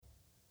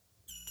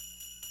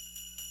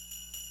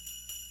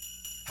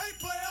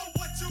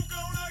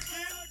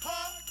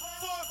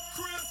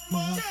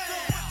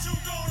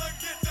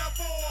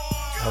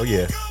Oh,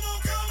 yeah.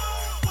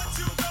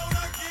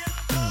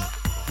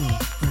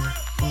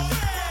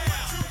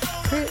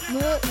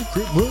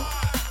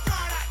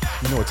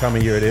 You know what time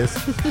of year it is?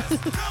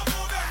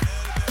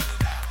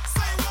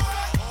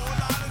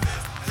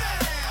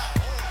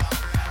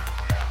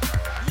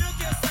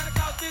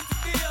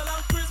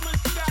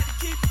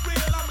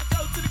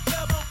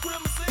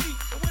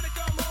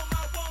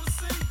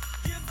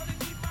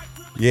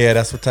 Yeah,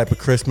 that's what type of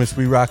Christmas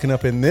we rocking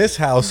up in this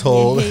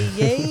household.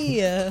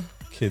 Yeah.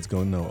 Kids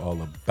gonna know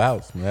all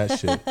about that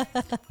shit.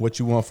 What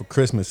you want for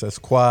Christmas? That's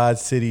Quad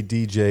City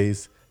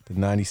DJs, the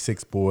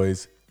 96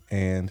 Boys,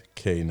 and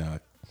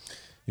K-Knock.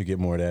 You get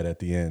more of that at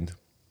the end.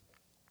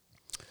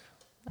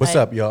 What's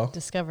up, y'all?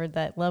 Discovered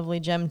that lovely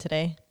gem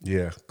today.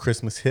 Yeah,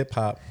 Christmas hip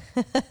hop.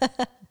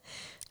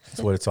 That's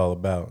what it's all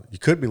about. You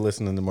could be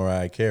listening to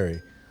Mariah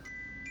Carey.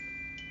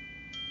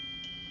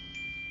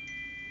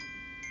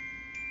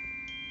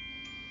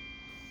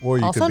 Or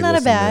you Also could be not a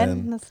listening bad. to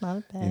them, That's not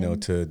a bad. you know,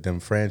 to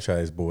them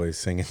franchise boys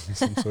singing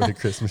some sort of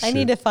Christmas shit. I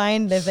need to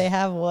find if they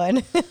have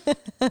one.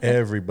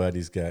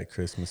 Everybody's got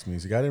Christmas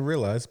music. I didn't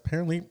realize,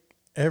 apparently,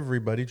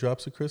 everybody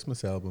drops a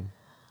Christmas album.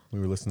 We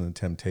were listening to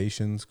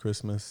Temptations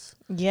Christmas.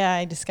 Yeah,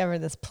 I discovered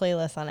this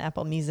playlist on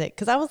Apple Music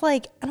because I was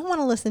like, I don't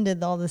want to listen to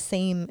all the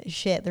same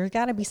shit. There's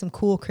got to be some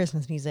cool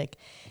Christmas music.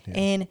 Yeah.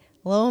 And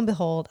lo and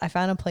behold, I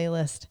found a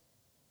playlist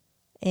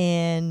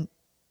and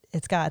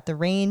it's got the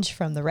range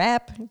from the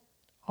rap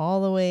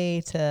all the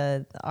way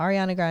to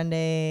Ariana Grande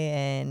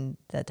and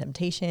the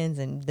Temptations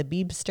and the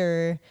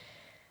Biebster,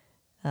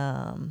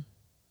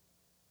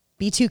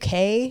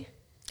 B2K.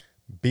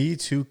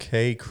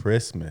 B2K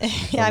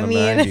Christmas from I the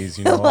mean, 90s.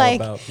 You know like,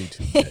 all about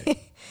B2K.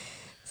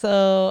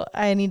 So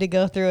I need to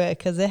go through it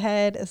because it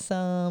had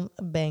some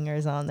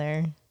bangers on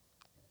there.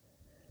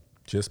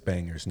 Just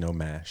bangers, no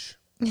mash.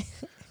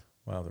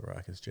 Wow, the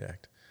rock is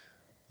jacked.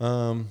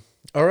 All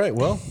right,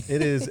 well,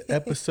 it is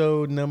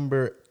episode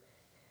number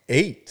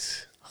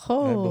 8.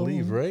 Oh. I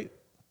believe, right?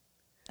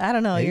 I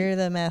don't know. 8? You're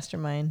the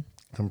mastermind.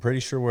 I'm pretty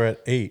sure we're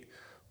at 8,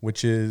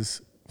 which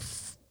is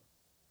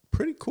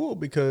pretty cool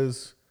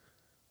because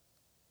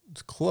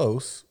it's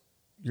close.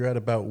 You're at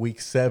about week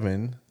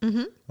 7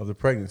 of the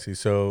pregnancy.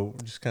 So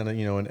just kind of,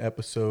 an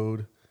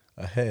episode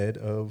ahead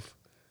of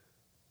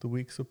the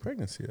weeks of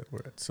pregnancy that we're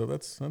at. So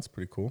that's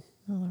pretty cool.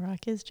 Well, the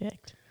rock is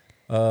jacked.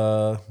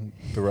 The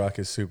rock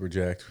is super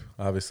jacked.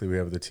 Obviously, we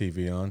have the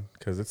TV on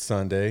because it's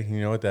Sunday. You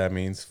know what that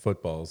means?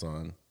 Football's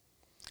on.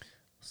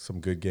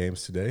 Some good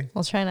games today.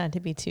 We'll try not to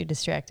be too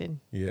distracted.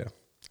 Yeah.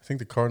 I think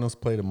the Cardinals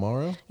play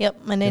tomorrow.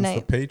 Yep, Monday night.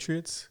 Against the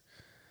Patriots.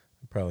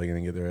 They're probably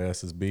going to get their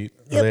asses beat.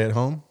 Yep. Are they at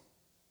home?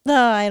 No,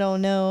 I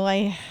don't know.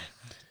 I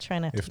try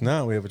not to. If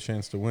not, we have a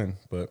chance to win,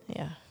 but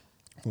yeah,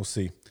 we'll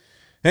see.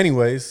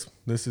 Anyways,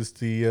 this is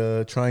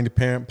the Trying to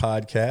Parent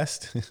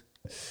podcast.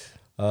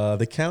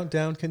 The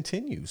countdown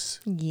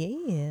continues.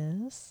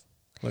 Yes.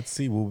 Let's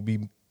see.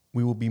 We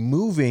will be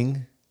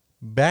moving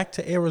back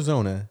to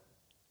Arizona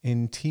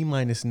in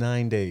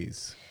T-9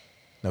 days.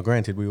 Now,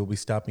 granted, we will be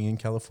stopping in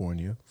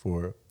California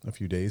for a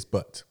few days,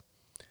 but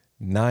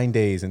 9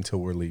 days until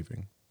we're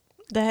leaving.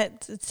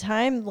 That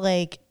time,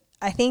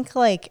 I think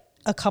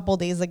a couple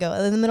days ago,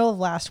 in the middle of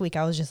last week,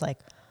 I was just like,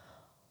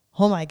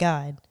 oh my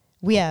God,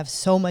 we have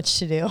so much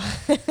to do.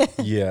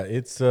 Yeah,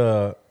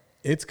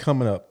 it's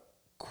coming up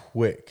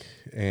quick.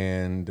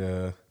 And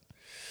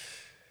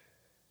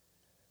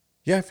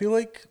yeah, I feel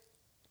like,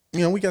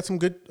 we got some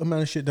good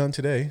amount of shit done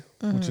today,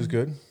 which is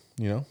good,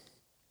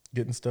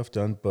 getting stuff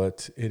done,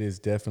 but it is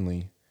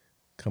definitely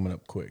coming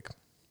up quick.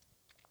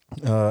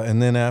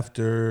 And then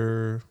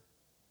after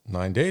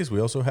 9 days, we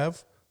also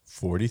have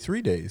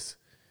 43 days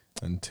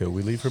until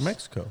we leave for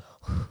Mexico.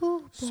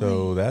 Oh,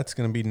 so that's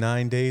going to be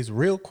 9 days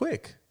real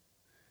quick.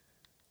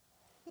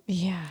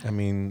 Yeah. I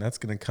mean, that's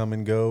going to come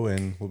and go,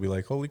 and we'll be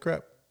like, holy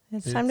crap.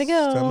 It's time to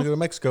go. It's time to go to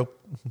Mexico.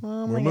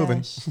 Oh We're my moving.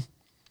 Gosh.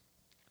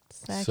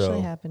 It's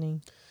actually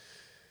happening.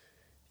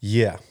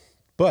 Yeah.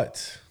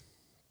 But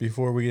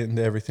before we get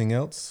into everything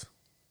else,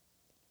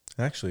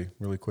 actually,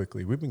 really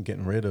quickly, we've been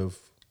getting rid of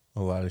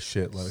a lot of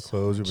shit, a lot of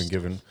clothes. We've been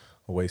giving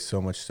away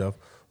so much stuff.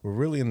 We're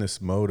really in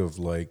this mode of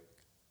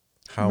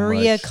how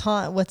Maria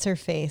much. What's her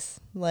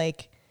face?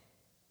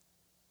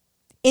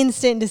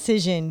 Instant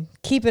decision.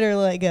 Keep it or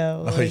let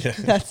go. Yeah.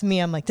 That's me.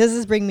 I'm like, does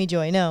this bring me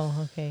joy? No.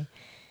 Okay.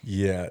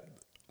 Yeah.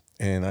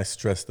 And I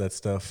stressed that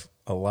stuff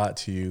a lot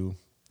to you.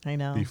 I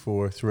know.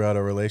 Throughout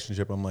our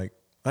relationship. I'm like,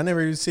 I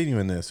never even seen you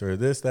in this or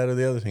this, that, or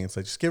the other thing. It's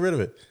like, just get rid of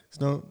it.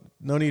 There's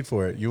no need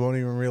for it. You won't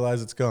even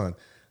realize it's gone.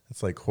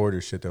 It's like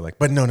hoarder shit. They're like,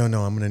 but no, I'm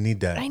going to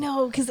need that. I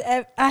know, because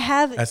I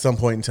have. At some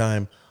point in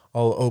time,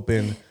 I'll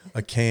open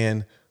a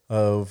can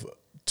of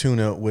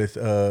tuna with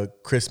a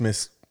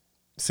Christmas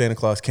Santa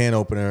Claus can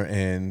opener,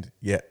 and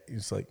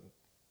it's like,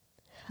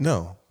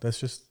 no, that's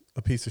just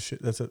a piece of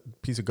shit. That's a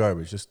piece of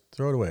garbage. Just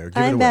throw it away or give it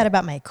away. I'm bad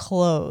about my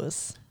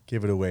clothes.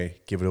 Give it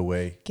away. Give it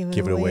away. Give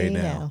it away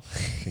now. I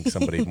think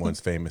somebody once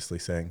famously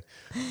sang.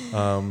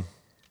 But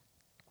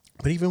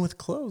even with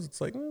clothes,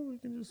 it's like, we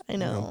can just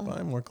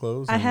buy more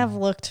clothes. I have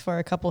looked for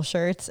a couple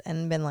shirts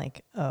and been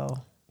like,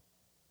 oh,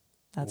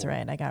 That's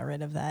right. I got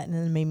rid of that, and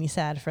it made me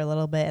sad for a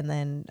little bit, and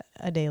then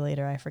a day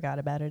later I forgot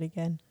about it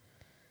again.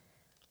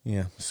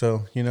 Yeah.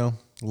 So,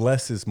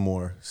 less is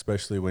more,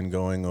 especially when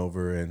going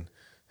over and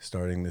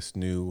starting this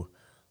new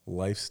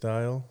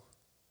lifestyle,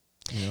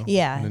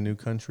 Yeah. in a new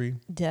country.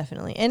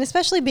 Definitely. And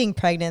especially being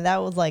pregnant,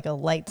 that was like a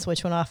light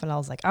switch went off, and I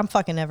was like, I'm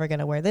fucking never going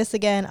to wear this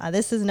again.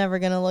 This is never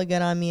going to look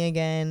good on me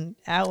again.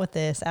 Out with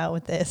this, out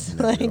with this.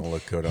 Never going to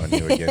look good on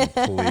you again.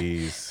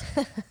 Please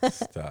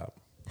stop.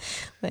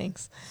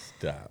 Thanks.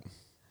 Stop.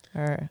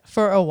 Or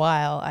for a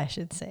while, I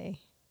should say.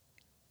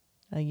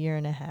 A year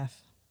and a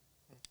half.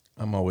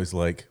 I'm always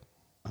like,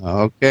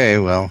 okay,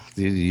 well,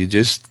 you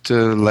just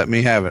let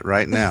me have it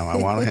right now.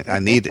 I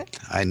need it.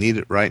 I need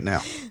it right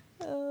now.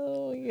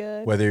 Oh,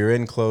 yeah. whether you're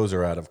in clothes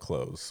or out of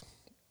clothes.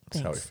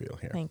 That's how we Thanks. feel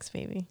here. Thanks,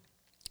 baby.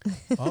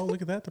 Oh,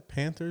 look at that. The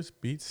Panthers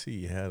beat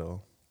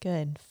Seattle.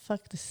 Good.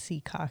 Fuck the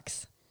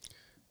Seacocks.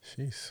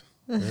 Jeez.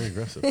 Very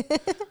aggressive.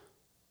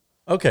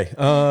 Okay.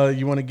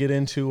 You want to get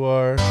into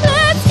our...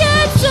 Let's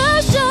get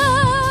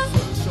social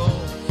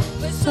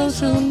with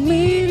social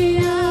media.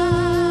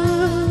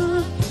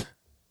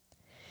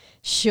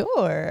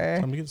 Sure.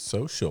 Time to get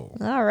social.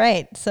 All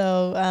right.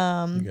 So,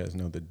 You guys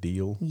know the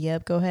deal.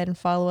 yep, go ahead and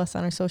follow us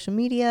on our social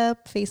media,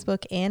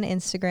 Facebook and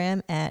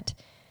Instagram at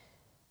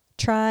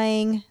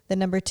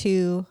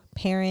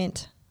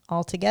trying2parent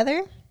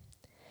altogether.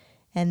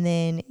 And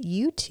then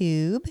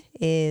YouTube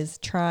is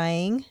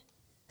trying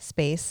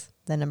 _2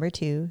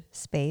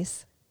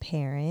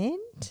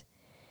 parent.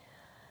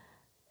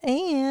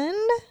 And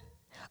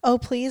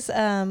please,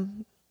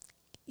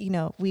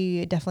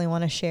 we definitely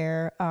want to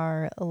share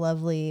our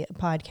lovely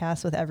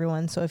podcast with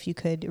everyone. So if you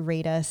could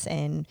rate us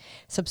and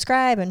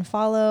subscribe and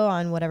follow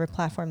on whatever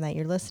platform that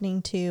you're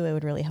listening to, it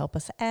would really help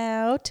us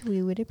out.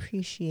 We would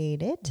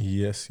appreciate it.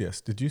 Yes,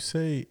 yes. Did you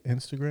say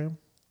Instagram?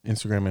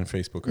 Instagram and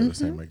Facebook are the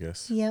same, I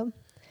guess. Yep.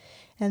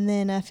 And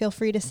then feel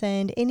free to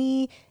send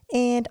any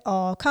and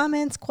all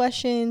comments,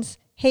 questions,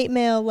 hate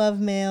mail, love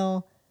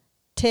mail,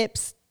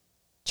 tips,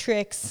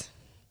 tricks,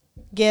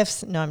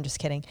 gifts. No, I'm just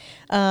kidding.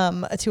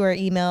 To our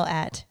email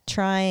at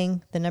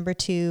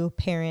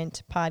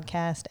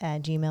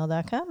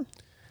trying2parentpodcast@gmail.com.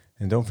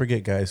 And don't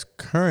forget, guys,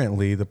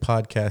 currently the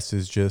podcast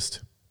is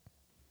just...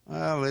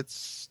 Well,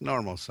 it's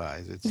normal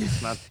size. It's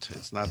not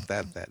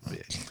that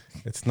big.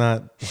 It's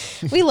not...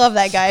 We love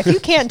that guy. If you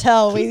can't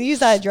tell, we use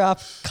that drop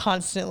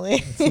constantly.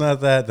 It's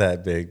not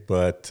that big,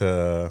 but with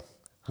your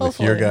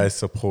Hopefully. guys'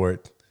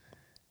 support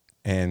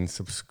and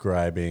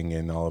subscribing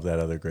and all of that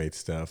other great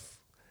stuff,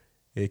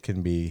 it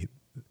can be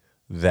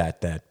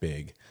that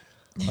big.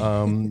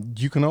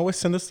 You can always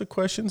send us the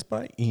questions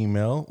by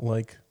email,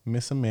 like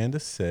Miss Amanda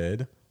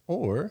said,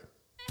 or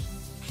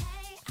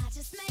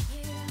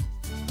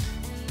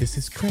this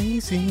is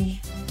crazy.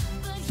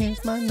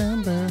 Here's my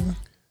number.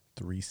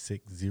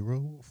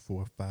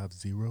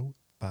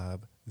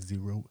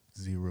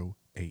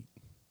 360-450-5008.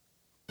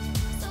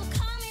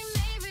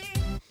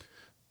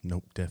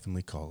 Nope,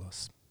 definitely call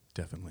us.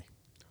 Definitely.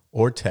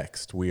 Or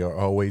text. We are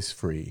always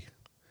free.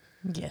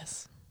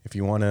 Yes. If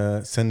you want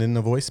to send in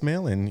a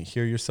voicemail and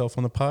hear yourself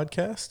on the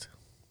podcast,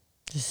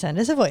 Just send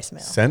us a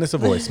voicemail. send us a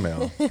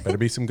voicemail. Better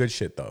be some good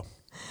shit, though.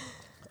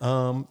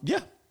 Yeah.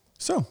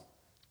 So,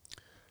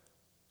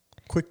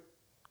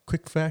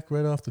 quick fact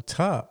right off the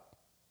top.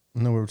 I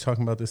know we were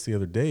talking about this the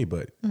other day,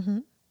 but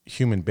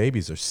human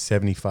babies are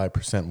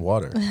 75%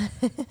 water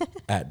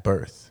at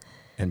birth,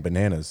 and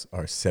bananas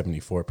are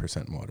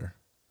 74% water.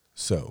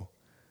 So,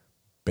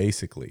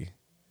 basically,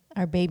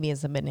 Our baby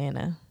is a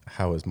banana.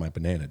 how is my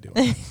banana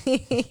doing?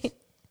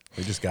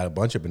 We just got a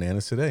bunch of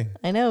bananas today.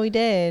 I know we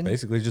did.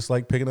 Basically, just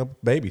like picking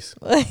up babies.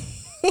 A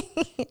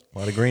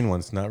lot of green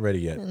ones, not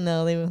ready yet.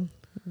 No, they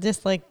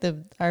just like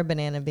our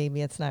banana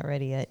baby. It's not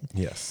ready yet.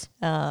 Yes.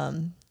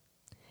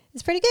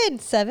 It's pretty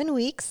good. 7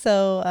 weeks.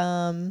 So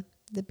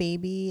the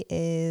baby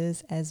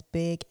is as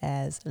big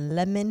as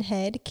lemon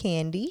head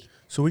candy.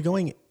 So we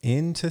going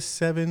into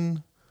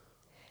 7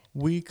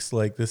 weeks?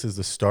 Like this is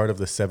the start of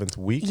the 7th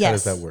week? Yes. How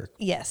does that work?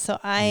 Yes. So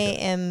I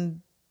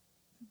am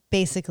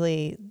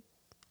basically,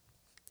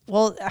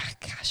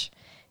 gosh.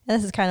 And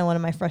this is kind of one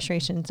of my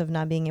frustrations of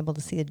not being able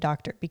to see the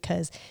doctor,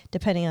 because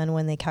depending on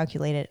when they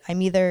calculate it,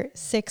 I'm either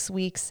 6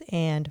 weeks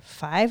and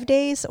 5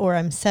 days, or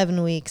I'm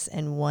 7 weeks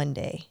and 1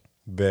 day.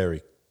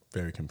 Very,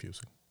 very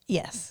confusing.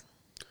 Yes.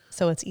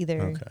 So it's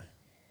either, Okay.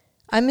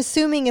 I'm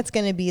assuming it's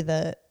going to be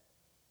the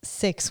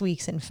 6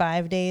 weeks and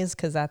 5 days,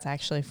 because that's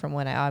actually from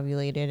when I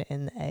ovulated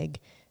and the egg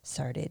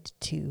started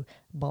to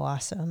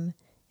blossom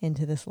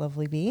into this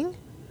lovely being.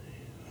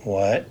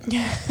 What?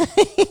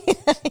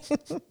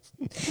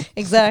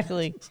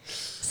 Exactly.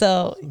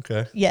 So,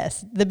 Okay.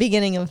 yes, the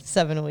beginning of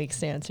 7 weeks,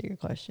 to answer your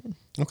question.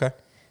 Okay.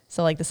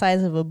 So like the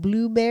size of a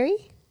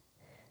blueberry.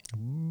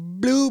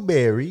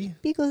 Blueberry.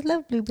 Beagles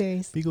love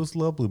blueberries. Beagles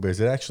love blueberries.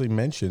 It actually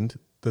mentioned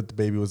that the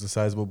baby was the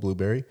size of a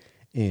blueberry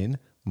in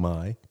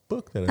my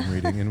book that I'm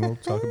reading, and we'll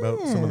talk about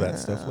some of that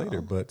stuff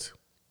later. But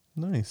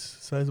nice.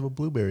 Size of a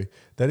blueberry.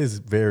 That is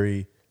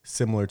very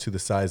similar to the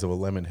size of a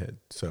lemon head.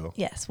 So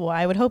Yes. Well,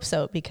 I would hope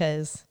so,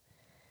 because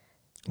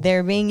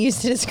They're being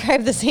used to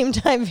describe the same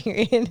time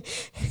period.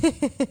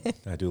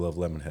 I do love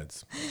lemon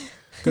heads.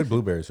 Good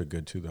blueberries are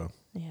good too, though.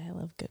 Yeah, I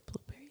love good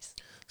blueberries.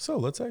 So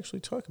let's actually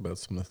talk about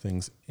some of the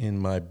things in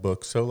my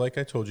book. So like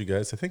I told you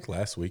guys, I think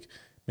last week,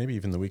 maybe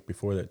even the week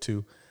before that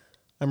too,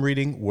 I'm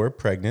reading We're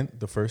Pregnant,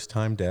 The First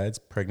Time Dad's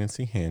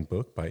Pregnancy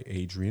Handbook by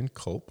Adrian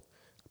Culp.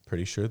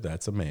 Pretty sure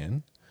that's a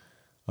man.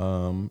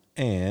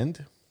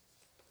 And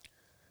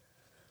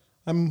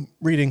I'm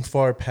reading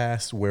far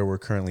past where we're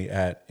currently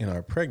at in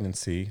our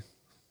pregnancy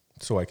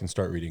so I can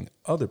start reading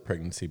other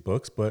pregnancy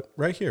books. But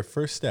right here,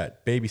 first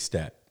stat, baby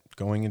stat,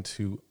 going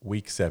into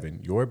week 7.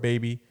 Your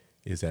baby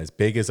is as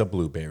big as a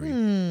blueberry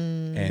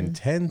and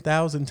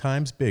 10,000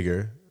 times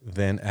bigger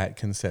than at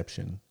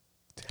conception.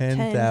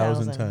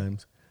 10,000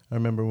 times. I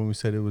remember when we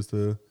said it was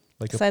the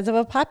size of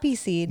a poppy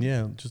seed.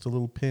 Yeah, just a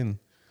little pin.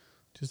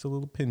 Just a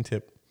little pin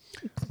tip.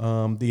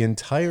 The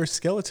entire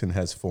skeleton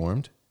has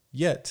formed,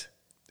 yet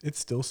it's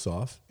still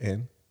soft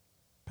and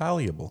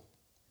palleable.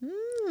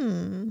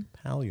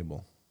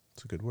 Palleable.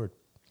 It's a good word.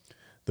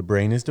 The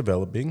brain is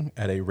developing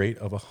at a rate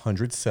of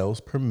 100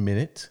 cells per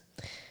minute.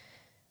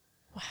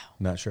 Wow.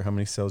 Not sure how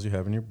many cells you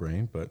have in your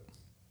brain, but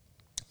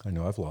I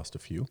know I've lost a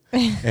few.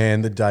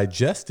 And the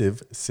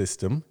digestive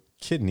system,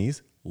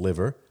 kidneys,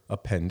 liver,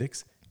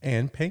 appendix,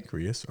 and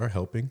pancreas are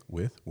helping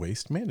with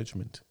waste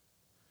management.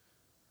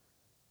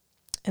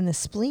 And the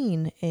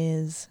spleen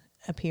is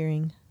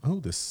appearing. Oh,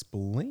 the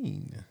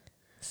spleen.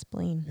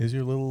 Spleen. Is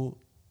your little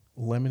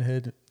lemon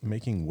head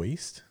making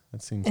waste?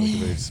 That seems like a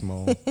very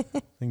small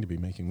thing to be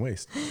making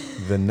waste.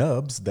 The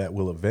nubs that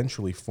will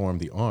eventually form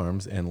the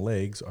arms and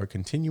legs are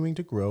continuing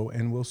to grow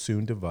and will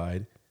soon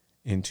divide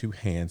into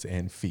hands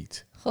and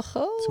feet.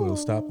 So it'll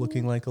stop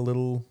looking like a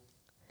little...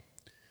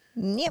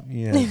 Yep.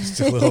 Yeah,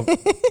 just a little...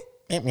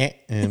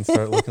 and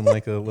start looking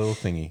like a little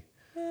thingy.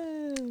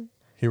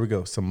 Here we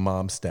go. Some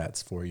mom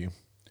stats for you.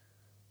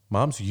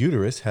 Mom's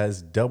uterus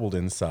has doubled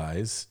in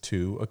size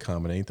to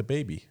accommodate the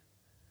baby.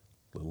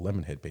 Little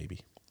lemon head baby.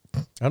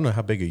 I don't know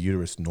how big a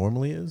uterus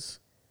normally is.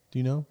 Do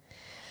you know?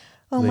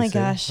 Oh my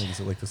gosh. Like, is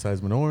it like the size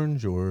of an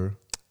orange or?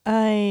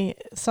 I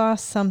saw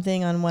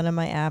something on one of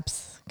my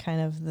apps,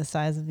 kind of the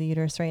size of the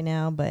uterus right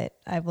now, but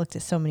I've looked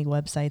at so many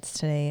websites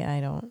today.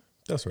 I don't.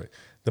 That's right.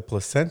 The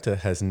placenta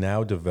has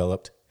now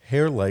developed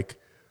hair-like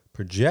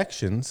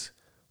projections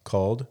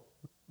called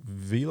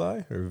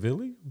villi or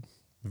villi,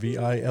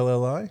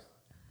 V-I-L-L-I.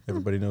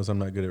 Everybody knows I'm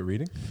not good at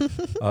reading.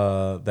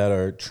 That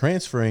are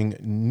transferring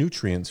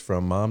nutrients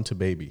from mom to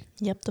baby.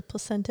 Yep, the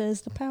placenta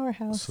is the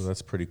powerhouse. So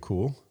that's pretty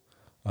cool.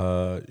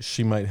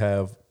 She might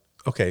have...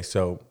 Okay,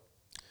 so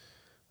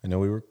I know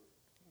we were,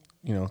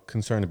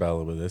 concerned about a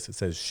little bit of this. It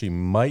says she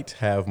might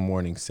have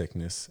morning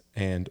sickness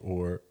and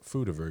or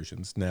food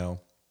aversions. Now,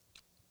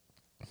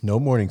 no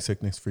morning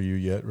sickness for you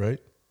yet, right?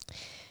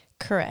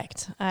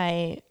 Correct.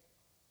 A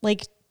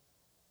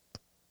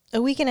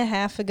week and a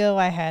half ago,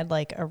 I had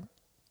a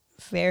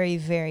very,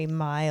 very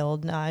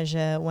mild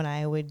nausea when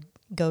I would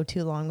go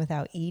too long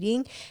without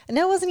eating. And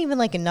that wasn't even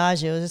like a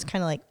nausea. It was just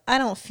kind of like, I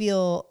don't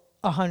feel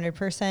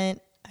 100%.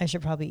 I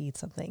should probably eat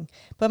something.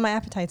 But my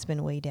appetite's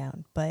been way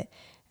down. But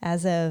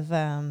as of,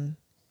 I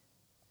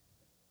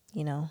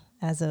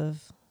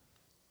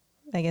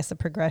guess the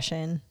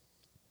progression,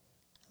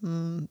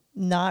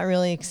 not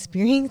really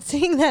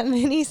experiencing that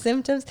many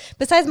symptoms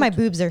besides my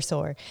boobs are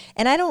sore.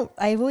 And I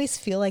always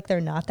feel like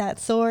they're not that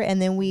sore.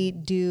 And then we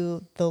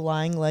do the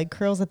lying leg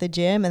curls at the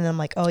gym. And then I'm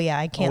like, oh yeah,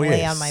 I can't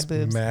lay on my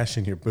boobs.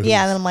 Smashing your boobs.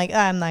 Yeah. And then I'm like,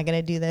 I'm not going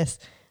to do this.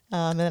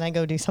 And then I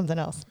go do something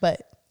else.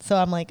 But so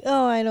I'm like,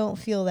 oh, I don't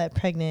feel that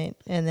pregnant.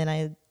 And then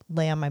I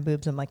lay on my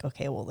boobs. I'm like,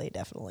 okay, well, they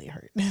definitely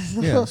hurt.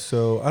 Yeah.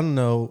 So I don't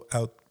know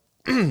out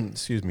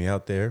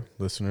there,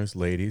 listeners,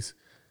 ladies,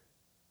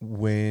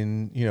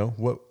 when,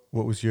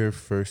 what was your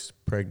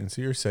first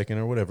pregnancy or second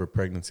or whatever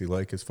pregnancy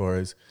like as far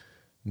as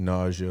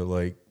nausea?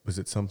 Like, was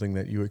it something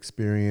that you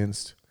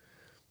experienced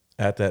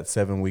at that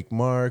 7-week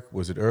mark?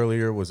 Was it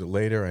earlier? Was it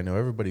later? I know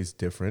everybody's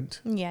different.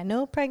 Yeah,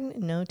 no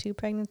two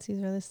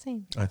pregnancies are the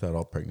same. I thought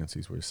all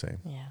pregnancies were the same.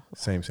 Yeah.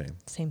 Same,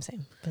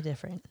 But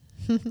different.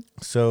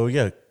 So,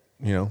 yeah,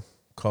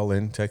 call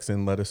in, text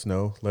in, let us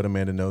know. Let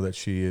Amanda know that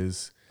she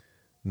is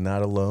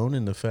not alone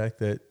in the fact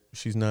that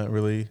she's not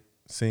really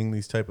seeing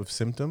these type of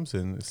symptoms,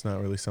 and it's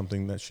not really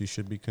something that she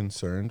should be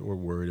concerned or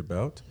worried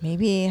about.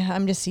 Maybe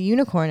I'm just a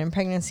unicorn and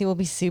pregnancy will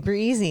be super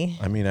easy.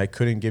 I mean, I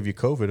couldn't give you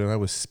COVID and I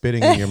was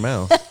spitting in your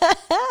mouth.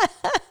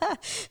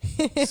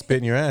 Spit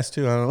in your ass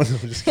too. I don't know.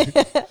 I'm just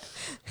kidding.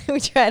 We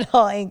tried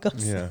all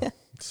angles. Yeah.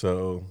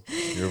 So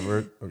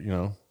you're,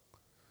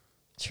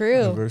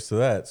 True. reverse to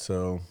that.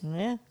 So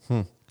Yeah.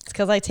 It's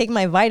because I take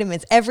my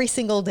vitamins every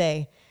single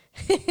day.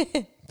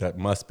 that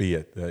must be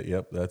it.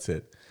 Yep, that's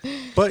it.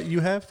 But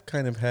you have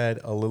kind of had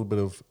a little bit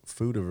of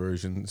food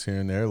aversions here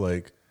and there.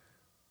 Like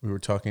we were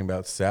talking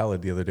about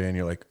salad the other day and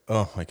you're like,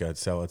 oh my God,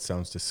 salad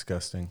sounds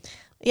disgusting.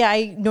 Yeah,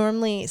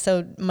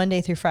 so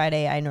Monday through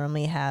Friday, I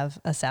normally have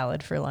a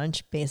salad for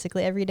lunch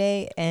basically every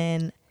day.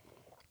 And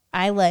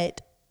I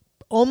let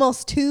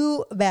almost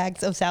 2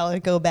 bags of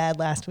salad go bad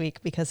last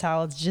week because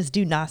salads just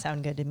do not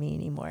sound good to me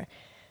anymore.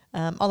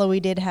 Although we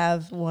did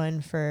have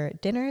one for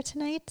dinner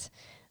tonight.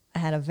 I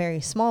had a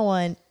very small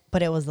one,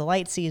 but it was the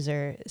light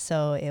Caesar.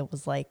 So it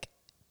was like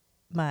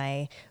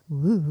my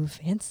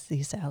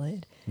fancy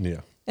salad.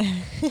 Yeah.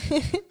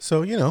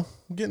 So,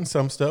 getting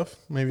some stuff,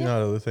 maybe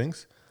not other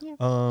things. Yeah.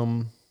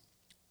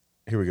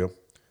 Here we go.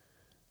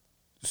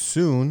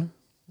 Soon,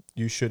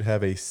 you should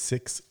have a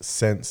sixth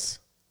sense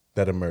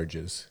that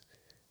emerges,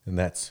 and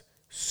that's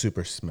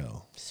super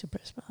smell. Super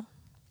smell.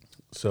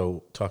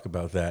 So, talk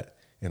about that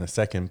in a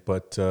second.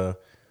 But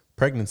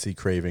pregnancy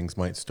cravings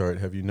might start.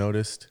 Have you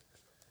noticed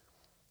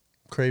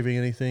craving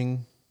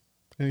anything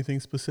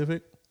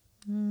specific?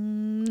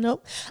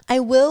 Nope. I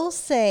will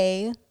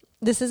say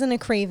this isn't a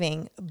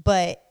craving,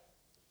 but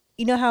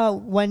you know how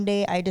one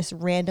day I just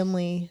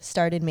randomly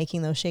started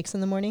making those shakes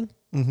in the morning?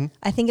 Mm-hmm.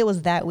 I think it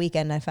was that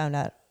weekend I found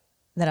out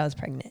that I was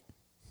pregnant.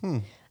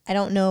 I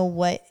don't know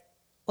what,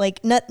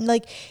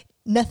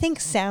 nothing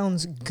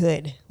sounds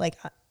good. Like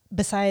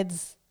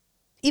besides,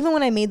 even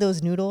when I made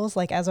those noodles,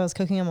 like as I was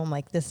cooking them, I'm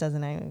like, this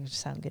doesn't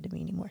sound good to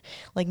me anymore.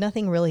 Like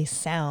nothing really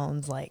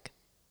sounds like,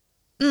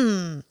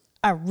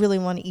 I really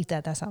want to eat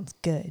that. That sounds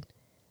good.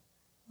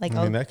 Like,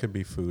 I mean, that could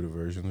be food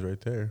aversions right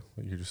there.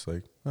 Like you're just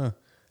like,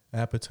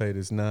 appetite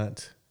is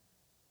not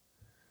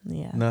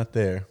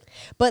there.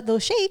 But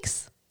those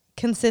shakes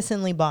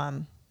consistently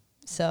bomb.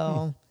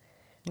 So,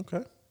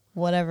 Okay.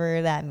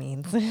 whatever that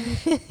means.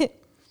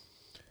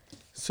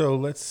 So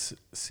let's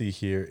see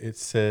here. It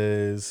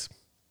says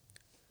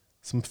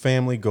some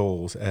family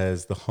goals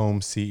as the home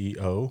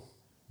CEO,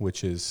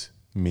 which is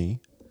me.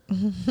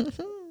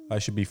 I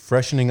should be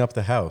freshening up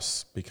the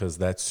house because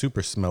that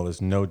super smell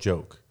is no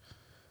joke.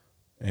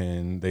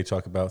 And they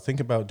think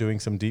about doing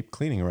some deep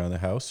cleaning around the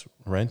house,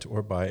 rent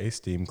or buy a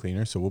steam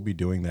cleaner. So we'll be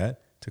doing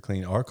that to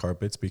clean our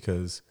carpets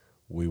because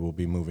we will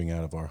be moving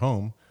out of our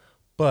home.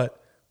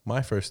 But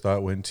my first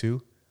thought went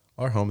to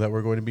our home that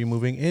we're going to be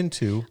moving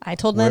into. I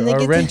told them where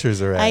our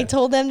renters are at. I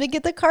told them to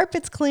get the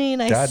carpets clean.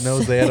 God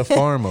knows they had a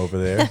farm over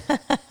there.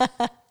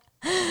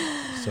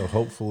 So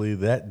hopefully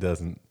that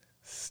doesn't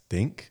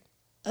stink.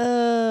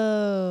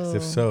 Oh. 'Cause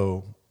if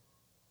so,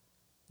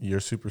 your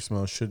super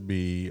smell should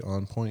be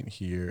on point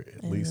here,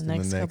 at least in the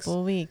next couple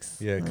of weeks.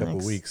 Yeah, a couple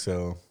of weeks.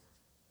 So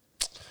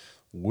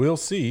we'll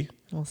see.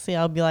 We'll see.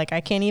 I'll be like,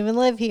 I can't even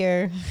live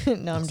here.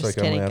 No, I'm just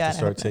kidding. I'm going to have God, to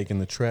start taking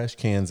the trash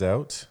cans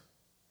out.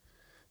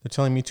 They're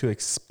telling me to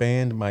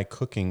expand my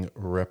cooking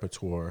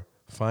repertoire,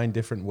 find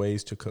different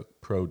ways to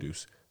cook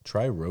produce,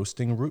 try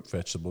roasting root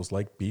vegetables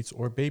like beets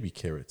or baby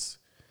carrots,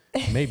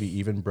 maybe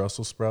even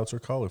Brussels sprouts or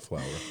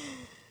cauliflower.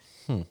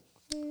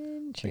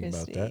 Think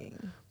about that.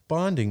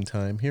 Bonding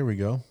time. Here we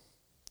go.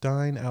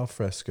 Dine al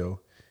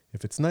fresco.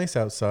 If it's nice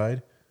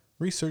outside,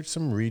 research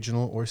some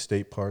regional or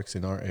state parks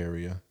in our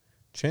area.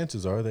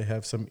 Chances are they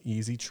have some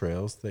easy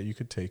trails that you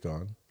could take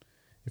on.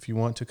 If you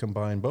want to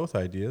combine both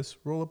ideas,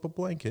 roll up a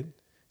blanket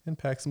and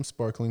pack some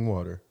sparkling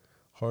water,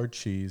 hard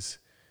cheese,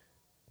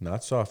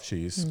 not soft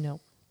cheese,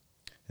 Nope.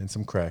 and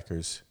some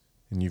crackers,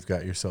 and you've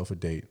got yourself a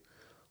date.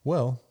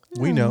 Well,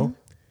 we know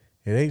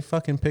it ain't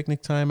fucking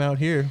picnic time out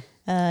here.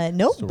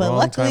 Nope, the but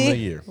wrong time of the luckily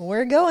year.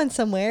 we're going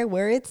somewhere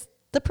where it's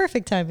the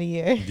perfect time of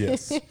year.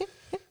 Yes.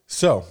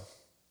 So,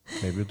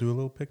 maybe we'll do a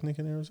little picnic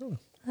in Arizona.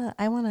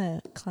 I want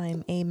to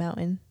climb a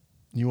mountain.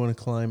 You want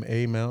to climb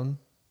a mountain?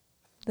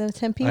 The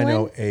Tempe I one?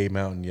 know a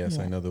mountain. Yes,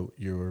 Yeah. I know that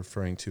you're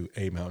referring to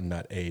a mountain,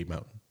 not a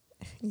mountain.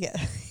 Yeah.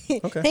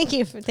 Okay. Thank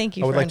you for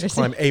I would like to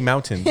climb a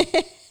mountain.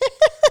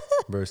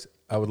 Versus,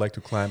 I would like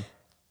to climb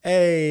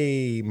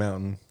a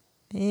mountain.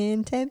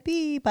 in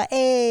Tempe by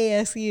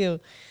ASU.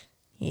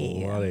 A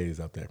Yeah. lot of A's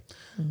out there.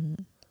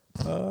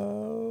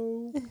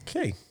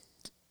 Okay.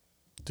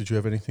 Did you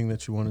have anything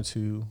that you wanted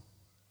to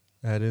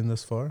add in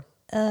thus far?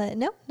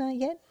 No, not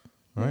yet.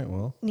 All right,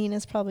 well.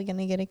 Nina's probably going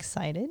to get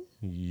excited.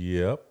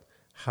 Yep.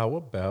 How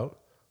about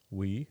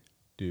we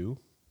do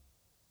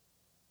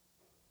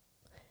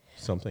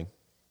something?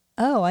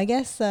 Oh, I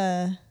guess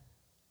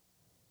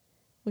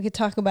we could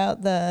talk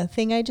about the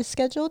thing I just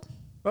scheduled.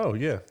 Oh,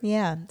 yeah.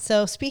 Yeah.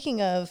 So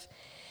speaking of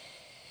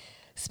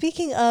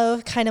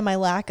kind of my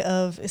lack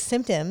of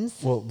symptoms.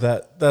 Well,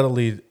 that'll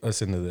lead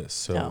us into this.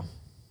 So, Oh.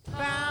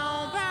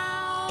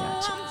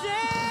 Gotcha.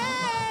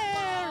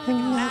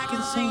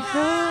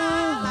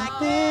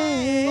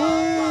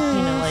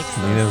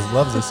 Nina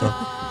loves this song. I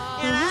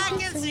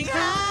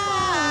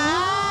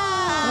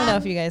don't know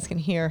if you guys can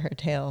hear her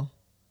tail.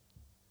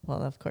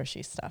 Well, of course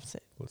she stops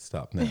it. Let's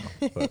stop now.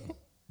 But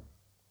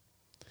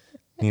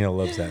Nina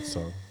loves that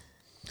song.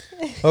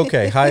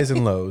 Okay, highs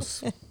and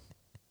lows.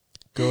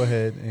 Go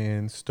ahead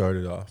and start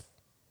it off.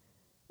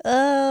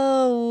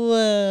 Oh,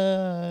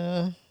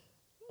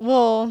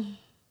 well,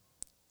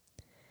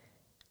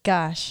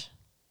 gosh.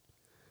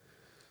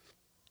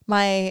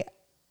 I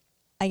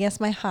guess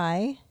my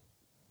high,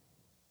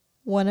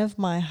 one of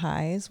my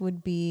highs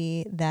would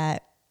be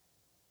that,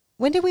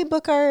 when did we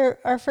book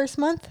our first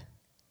month?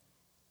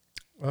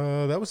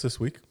 That was this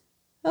week.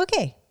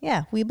 Okay,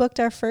 yeah, we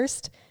booked our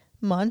first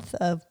month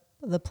of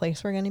the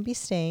place we're going to be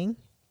staying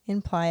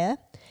in Playa.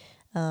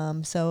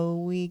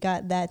 So we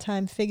got that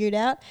time figured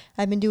out.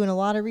 I've been doing a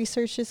lot of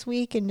research this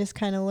week and just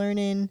kind of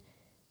learning,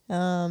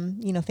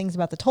 things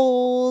about the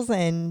tolls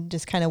and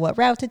just kind of what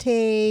route to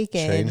take.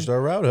 Changed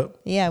our route up.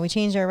 Yeah, we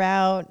changed our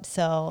route.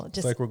 So It's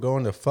just like we're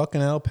going to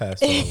fucking El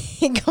Paso.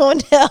 going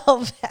to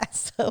El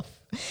Paso.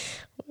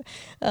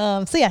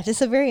 So yeah,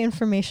 just a very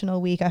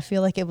informational week. I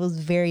feel like it was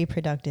very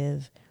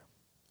productive.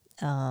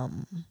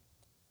 And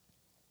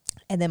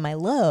then my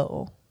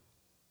low,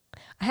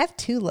 I have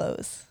 2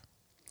 lows.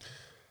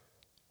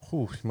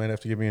 Ooh, you might have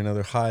to give me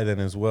another high then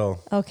as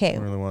well. Okay. I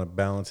really want to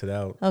balance it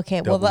out. Okay.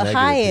 Double Well, the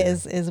high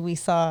negative is we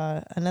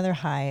saw another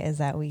high is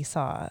that we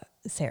saw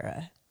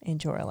Sarah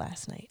and Jorah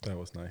last night. That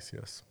was nice.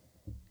 Yes.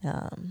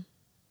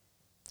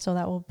 So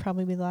that will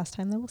probably be the last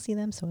time that we'll see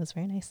them. So it was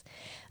very nice.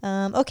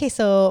 Okay.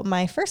 So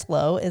my first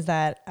low is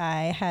that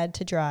I had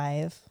to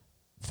drive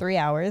 3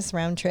 hours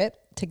round trip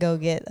to go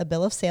get a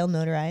bill of sale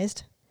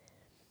notarized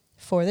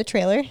for the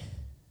trailer.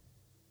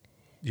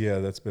 Yeah,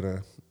 that's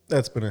been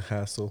a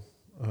hassle.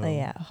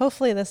 Yeah.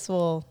 Hopefully this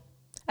will.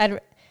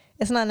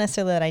 It's not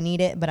necessarily that I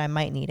need it, but I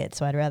might need it.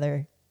 So I'd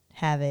rather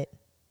have it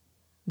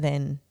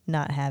than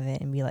not have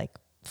it and be like,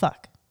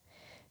 fuck.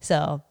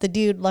 So the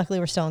dude, luckily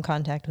we're still in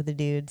contact with the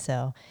dude.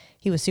 So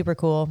he was super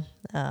cool.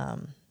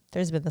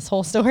 There's been this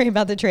whole story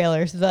about the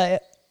trailers,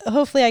 but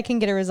hopefully I can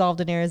get it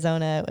resolved in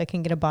Arizona. I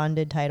can get a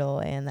bonded title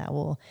and that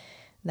will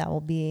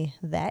be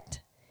that.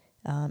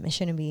 It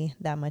shouldn't be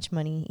that much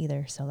money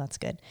either. So that's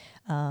good.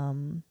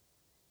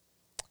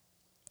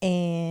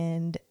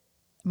 And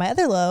my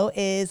other low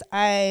is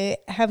I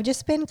have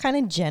just been kind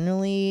of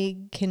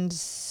generally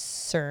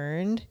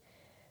concerned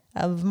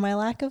of my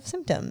lack of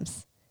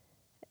symptoms.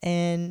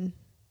 And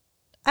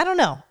I don't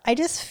know. I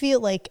just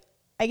feel like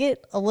I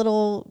get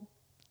little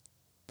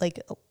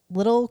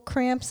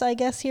cramps, I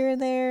guess, here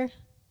and there,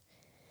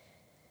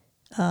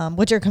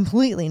 which are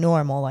completely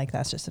normal. Like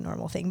that's just a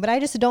normal thing. But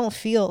I just don't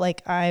feel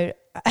like I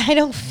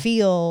don't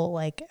feel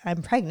like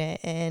I'm pregnant.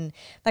 And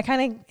that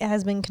kind of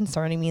has been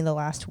concerning me in the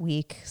last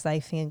week. Because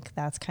I think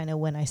that's kind of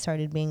when I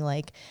started being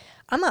like,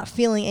 I'm not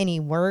feeling any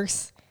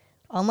worse.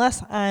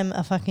 Unless I'm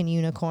a fucking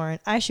unicorn,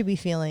 I should be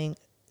feeling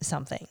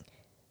something.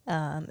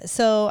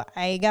 So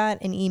I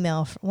got an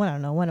email from,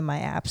 one of my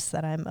apps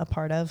that I'm a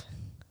part of,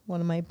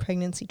 one of my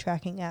pregnancy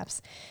tracking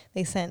apps.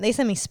 They sent me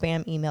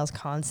spam emails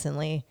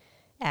constantly,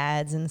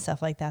 ads and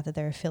stuff like that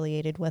they're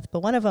affiliated with. But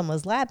one of them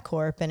was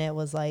LabCorp, and it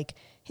was like,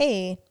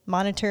 hey,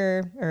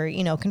 monitor or,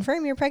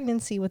 confirm your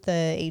pregnancy with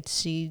the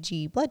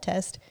HCG blood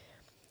test,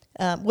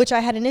 which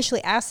I had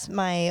initially asked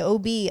my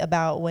OB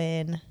about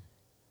when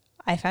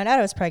I found out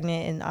I was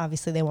pregnant, and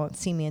obviously they won't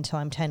see me until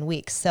I'm 10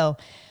 weeks. So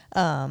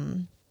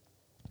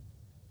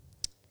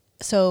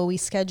we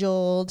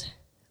scheduled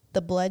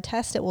the blood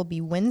test. It will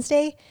be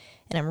Wednesday,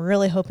 and I'm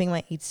really hoping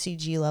my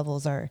HCG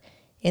levels are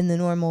in the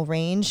normal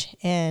range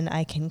and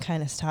I can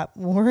kind of stop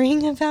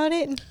worrying about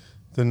it.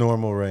 The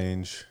normal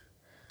range.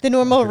 The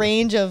normal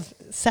range of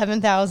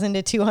 7,000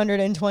 to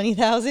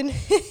 220,000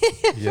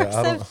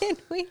 Yeah, for 7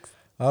 weeks.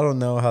 I don't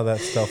know how that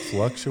stuff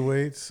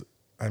fluctuates.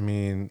 I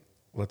mean,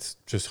 let's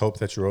just hope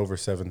that you're over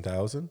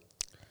 7,000.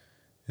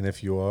 And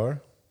if you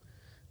are,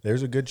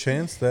 there's a good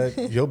chance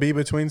that you'll be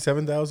between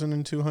 7,000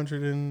 and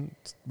 200 and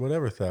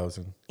whatever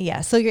thousand. Yeah,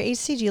 so your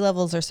HCG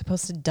levels are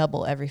supposed to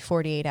double every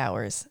 48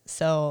 hours.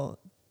 So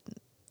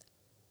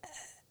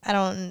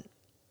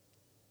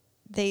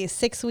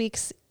 6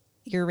 weeks,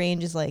 your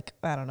range is like,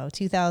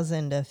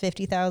 2,000 to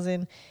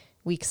 50,000.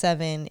 Week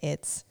 7,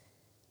 it's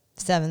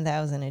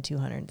 7,000 to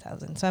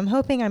 200,000. So I'm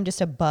hoping I'm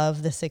just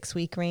above the 6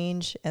 week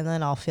range, and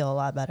then I'll feel a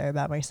lot better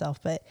about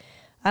myself. But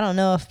I don't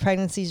know if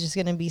pregnancy is just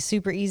going to be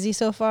super easy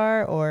so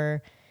far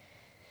or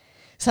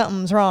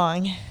something's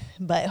wrong.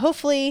 But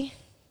hopefully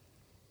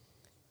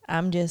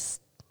I'm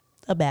just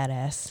a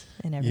badass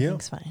and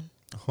everything's fine.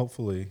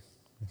 Hopefully.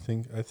 I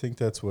think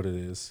that's what it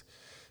is.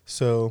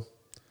 So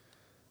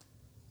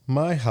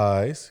my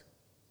highs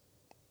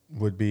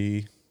would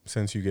be,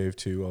 since you gave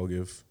 2, I'll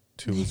give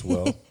 2 as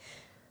well.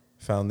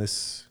 Found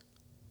this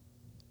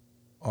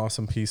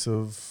awesome piece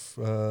of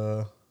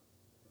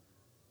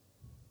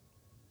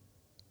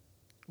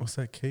what's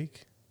that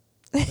cake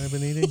that I've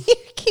been eating?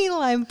 Key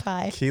lime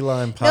pie. Key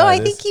lime pie. No, I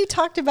think you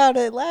talked about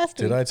it last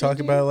week. Did I talk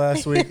about it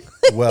last week?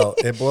 Well,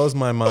 it blows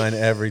my mind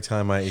every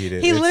time I eat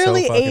it. He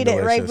literally so ate it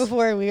delicious. right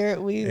before we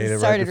Ate it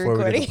started right before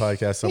recording. we did the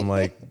podcast. I'm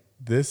like,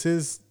 this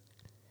is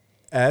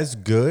as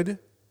good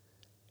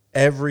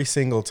every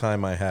single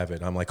time I have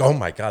it. I'm like, oh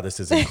my God, this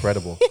is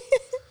incredible.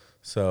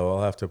 So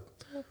I'll have to,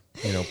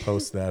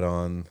 post that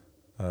on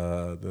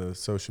the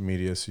social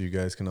media so you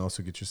guys can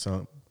also get your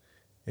some.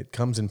 It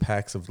comes in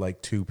packs of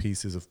like 2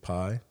 pieces of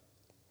pie,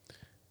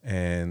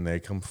 and they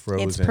come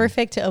frozen. It's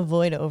perfect to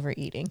avoid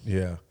overeating.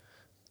 Yeah,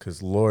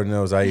 because Lord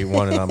knows I eat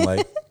one and I'm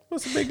like,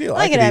 what's the big deal?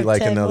 I I could could eat have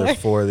like 10 another more.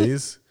 4 of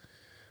these.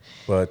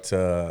 But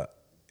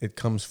it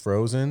comes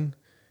frozen,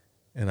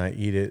 and I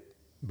eat it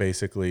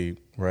basically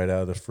right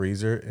out of the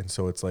freezer. And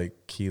so it's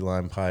like key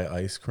lime pie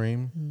ice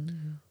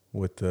cream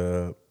with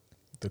the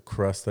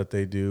crust that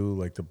they do,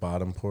 like the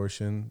bottom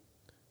portion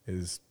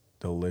is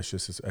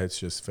delicious. It's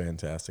just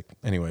fantastic.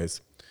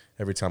 Anyways,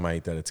 every time I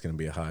eat that, it's going to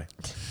be a high.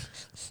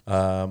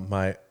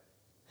 My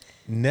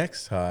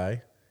next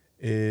high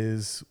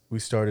is we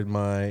started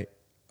my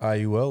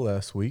IUL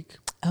last week.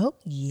 Oh,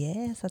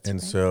 yes, that's and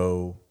right.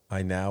 so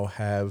I now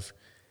have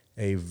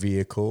a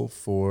vehicle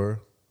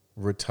for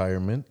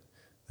retirement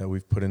that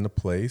we've put into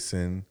place.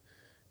 And,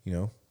 you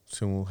know,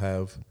 soon we'll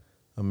have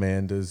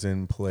Amanda's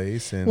in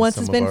place. And Once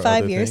some it's of been our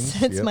 5 other years things.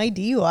 since Yep. my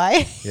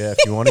DUI. Yeah, if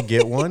you want to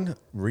get one,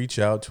 reach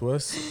out to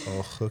us.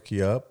 I'll hook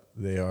you up.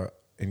 They are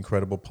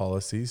incredible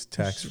policies,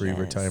 tax-free Yes.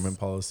 retirement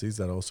policies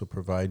that also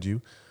provide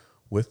you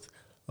with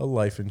a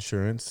life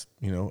insurance,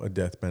 you know, a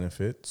death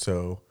benefit.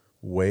 So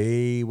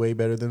way, way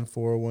better than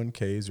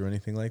 401ks or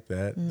anything like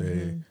that.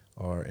 They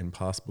are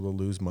impossible to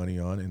lose money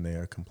on, and they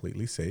are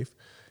completely safe.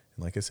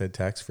 And like I said,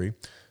 tax-free.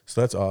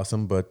 So that's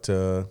awesome. But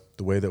the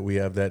way that we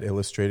have that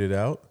illustrated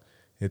out,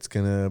 it's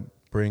going to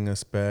bring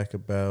us back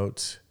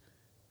about,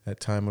 at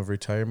time of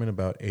retirement,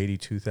 about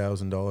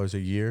 $82,000 a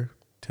year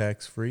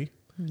tax-free.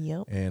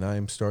 Yep. And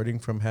I'm starting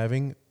from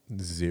having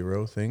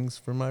 0 things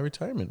for my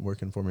retirement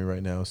working for me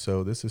right now.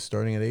 So this is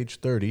starting at age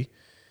 30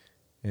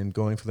 and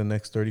going for the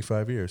next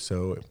 35 years.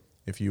 So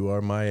if you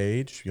are my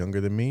age,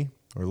 younger than me,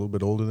 or a little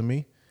bit older than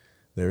me,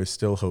 there is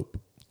still hope.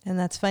 And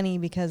that's funny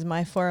because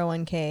my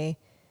 401k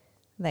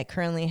that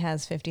currently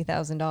has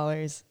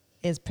 $50,000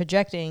 is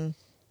projecting,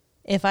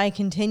 if I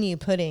continue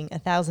putting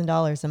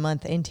 $1,000 a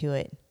month into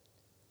it,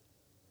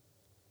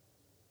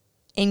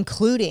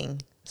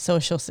 including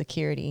Social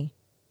Security,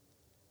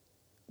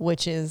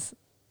 which is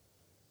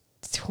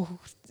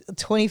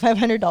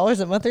 $2,500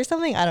 a month or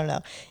something. I don't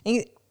know.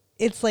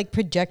 It's like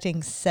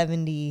projecting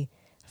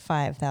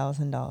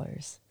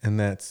 $75,000. And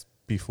that's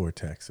before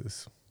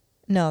taxes.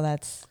 No,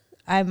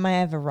 I might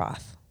have a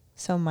Roth,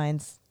 so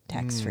mine's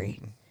tax free.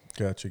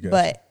 Gotcha.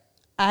 But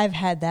I've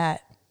had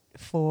that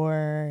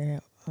for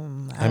I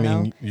mean,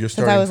 don't know, you're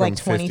since starting I was from like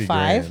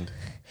 25, 50 grand.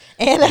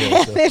 and I Yeah,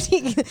 had so 50.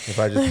 If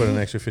I just put an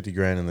extra 50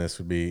 grand in this,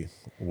 would be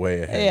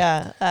way ahead.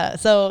 Yeah.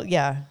 So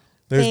yeah,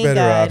 There's thank better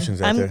God.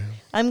 options out there.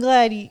 I'm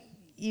glad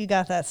you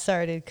got that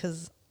started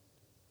because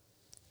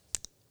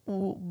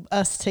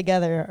us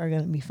together are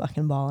gonna be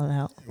fucking balling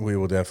out. We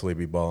will definitely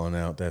be balling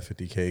out. That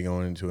 50K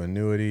going into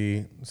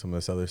annuity, some of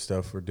this other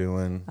stuff we're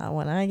doing.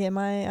 When I get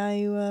my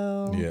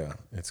IUL, Yeah,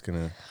 it's going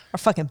to. our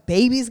fucking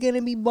baby's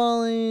gonna be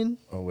balling.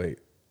 Oh, wait.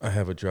 I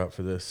have a drop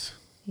for this.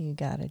 You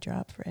got a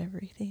drop for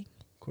everything.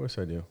 Of course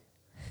I do.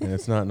 And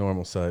it's not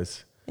normal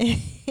size.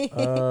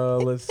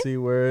 Let's see.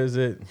 Where is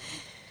it?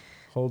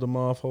 Hold them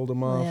off. Hold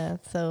them off. Yeah.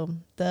 So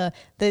the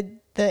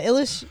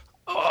illustration.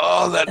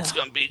 Oh, that's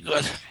going to be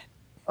good.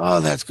 Oh,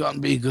 that's going to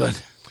be good.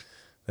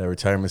 That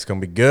retirement's going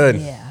to be good.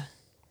 Yeah.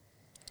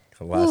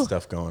 A lot of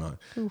stuff going on.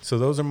 So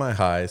those are my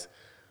highs.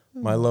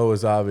 My low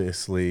is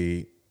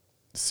obviously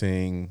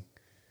seeing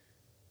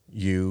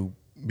you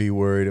be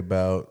worried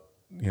about,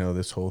 you know,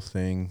 this whole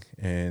thing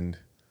and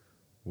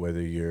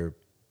whether you're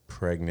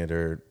pregnant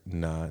or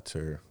not,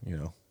 or, you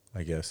know,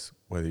 I guess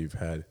whether you've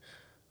had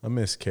a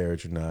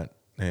miscarriage or not.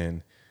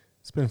 And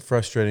it's been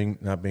frustrating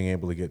not being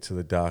able to get to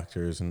the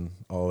doctors and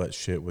all that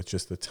shit with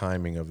just the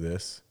timing of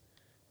this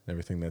and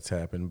everything that's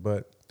happened.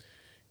 But,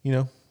 you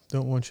know,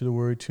 don't want you to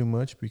worry too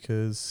much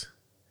because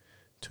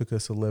it took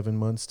us 11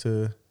 months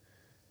to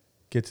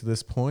get to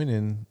this point.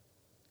 And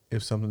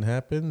if something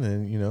happened,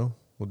 then, you know,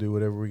 we'll do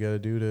whatever we got to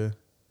do to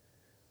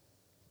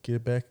get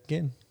it back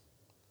again.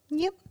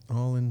 Yep.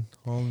 All in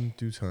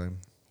due time.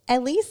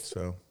 At least,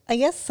 So I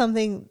guess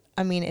something.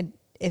 I mean,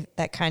 if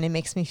that kind of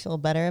makes me feel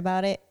better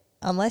about it.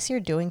 Unless you're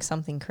doing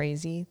something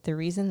crazy, the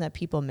reason that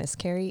people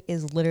miscarry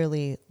is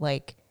literally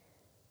like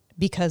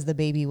because the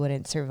baby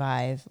wouldn't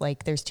survive.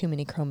 Like there's too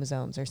many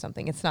chromosomes or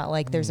something. It's not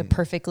like there's a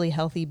perfectly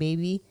healthy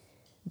baby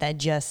that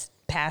just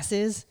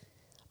passes,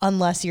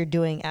 unless you're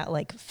doing at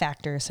like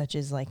factors such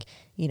as like,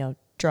 you know,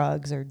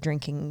 drugs or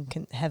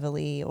drinking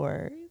heavily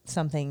or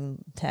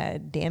something to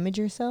damage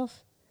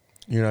yourself.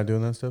 you're not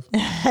doing that stuff?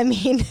 I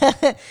mean,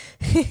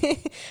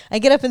 I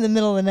get up in the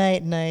middle of the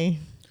night and I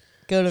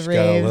go to Just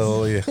got a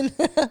raves.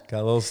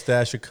 little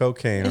stash of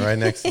cocaine right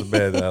next to the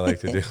bed that I like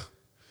to do.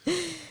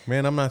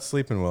 Man, I'm not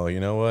sleeping well. You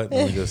know what?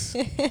 Let me just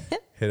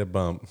hit a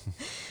bump.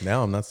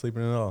 Now I'm not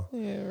sleeping at all.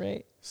 Yeah,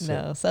 right. So-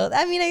 No, so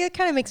I mean, it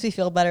kind of makes me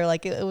feel better.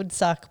 Like it would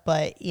suck,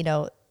 but you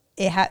know,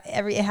 it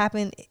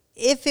happened.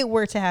 If it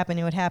were to happen,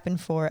 it would happen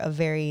for a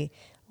very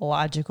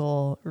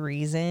logical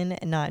reason,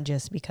 and not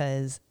just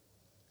because,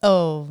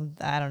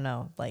 I don't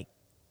know. Like,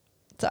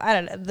 so I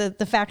don't know.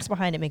 The facts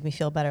behind it make me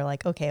feel better.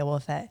 Like, okay, well,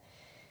 if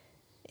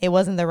it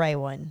wasn't the right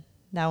one,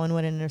 that one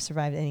wouldn't have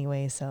survived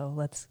anyway. So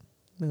let's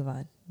move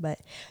on. But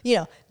you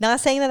know, not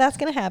saying that that's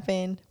gonna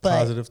happen. But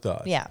Positive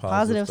thoughts. Yeah,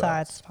 positive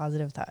thoughts.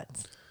 Positive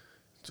thoughts.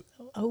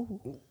 Oh,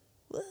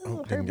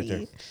 didn't get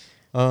Herbie.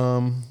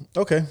 there.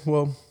 Okay,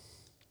 well,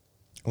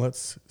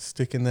 let's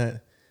stick in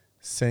that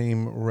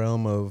same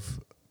realm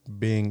of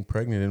being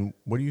pregnant. And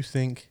what do you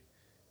think,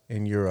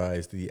 in your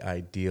eyes, the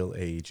ideal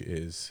age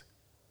is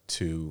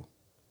to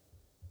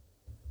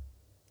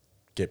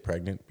get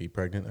pregnant, be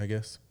pregnant, I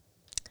guess?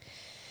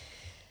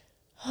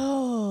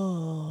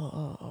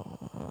 Oh,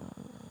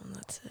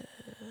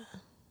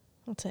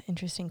 that's an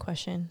interesting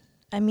question.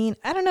 I mean,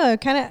 I don't know.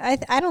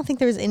 I don't think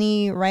there's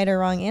any right or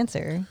wrong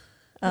answer.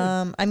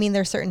 I mean,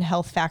 there's certain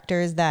health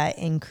factors that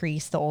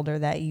increase the older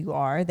that you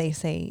are. They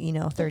say,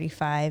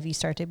 35, you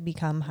start to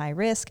become high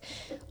risk.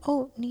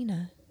 Oh,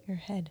 Nina, your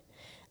head.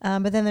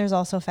 But then there's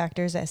also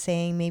factors that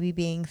saying maybe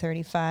being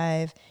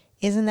 35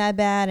 isn't that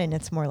bad and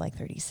it's more like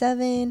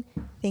 37,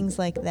 things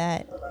like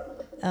that.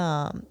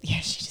 Yeah,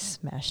 she just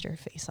smashed her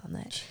face on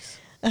that.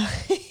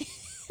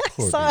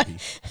 Poor baby.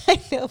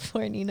 I know,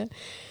 poor Nina.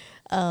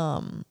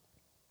 I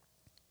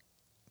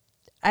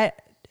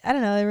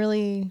don't know. I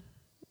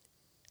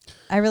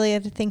really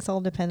think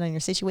it'll depend on your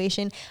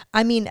situation.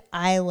 I mean,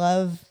 I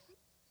love.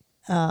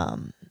 I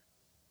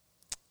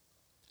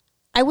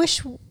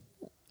wish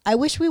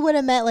we would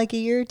have met like a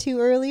year or two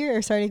earlier,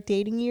 or started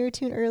dating a year or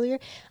two earlier.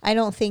 I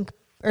don't think,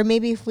 or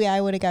maybe if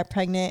I would have got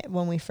pregnant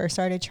when we first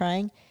started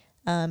trying.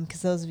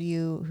 Because those of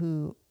you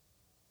who,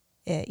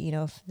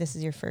 if this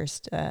is your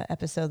first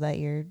episode that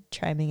you're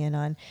chiming in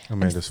on,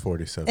 Amanda's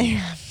 47.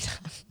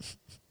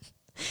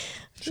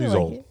 She's like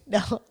old. it.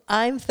 No,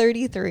 I'm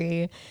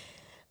 33.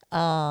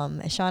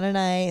 Sean and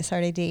I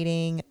started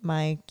dating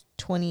my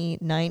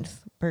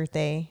 29th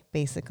birthday,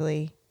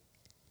 basically.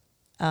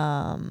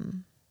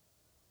 And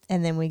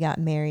then we got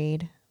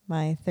married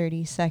my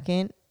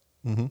 32nd,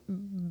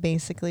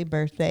 basically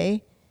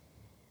birthday.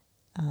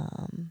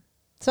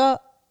 So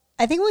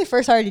I think when we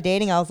first started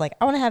dating, I was like,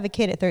 I want to have a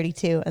kid at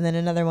 32 and then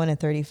another one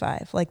at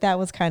 35. Like that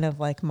was kind of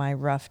like my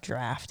rough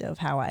draft of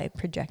how I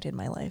projected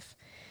my life.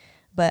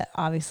 But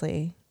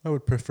obviously, I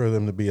would prefer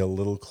them to be a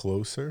little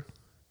closer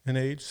in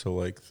age, so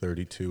like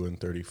 32 and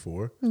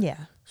 34.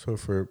 yeah, So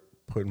if we're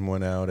putting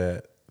one out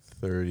at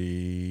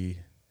 30,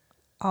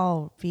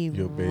 I'll be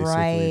you'll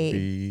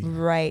basically be...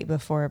 right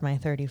before my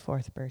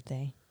 34th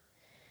birthday.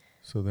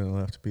 So then it'll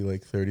have to be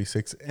like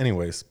 36.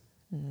 Anyways,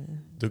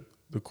 the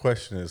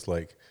question is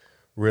like,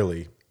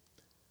 really,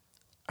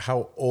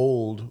 how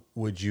old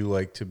would you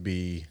like to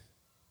be?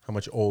 How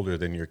much older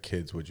than your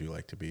kids would you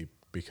like to be?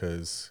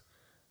 Because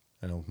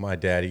I know my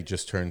daddy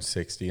just turned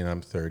 60 and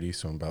I'm 30,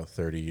 so I'm about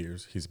 30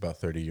 years. He's about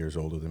 30 years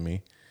older than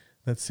me.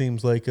 That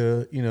seems like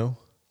a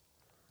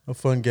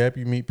fun gap.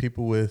 You meet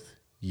people with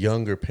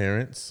younger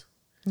parents.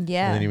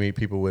 Yeah. And then you meet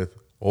people with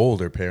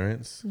older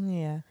parents.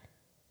 Yeah.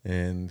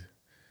 And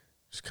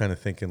just kind of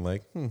thinking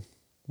like,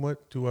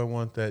 what do I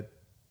want that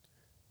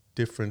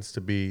difference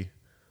to be?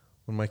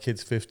 When my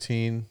kid's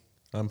 15,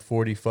 I'm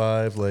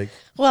 45. Like,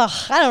 well,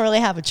 I don't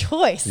really have a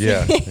choice.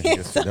 Yeah, I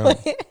guess you don't.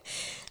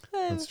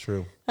 That's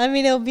true. I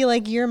mean, it'll be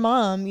like your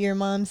mom. Your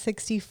mom's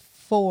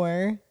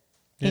 64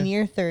 and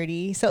you're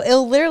 30. So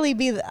it'll literally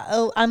be,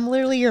 I'm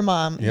literally your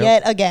mom. Yep.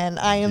 Yet again,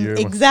 I am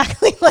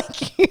exactly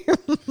like your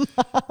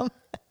mom.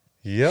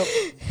 Yep.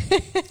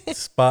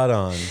 Spot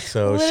on.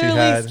 So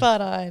Literally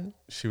spot on.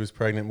 She was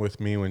pregnant with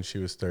me when she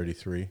was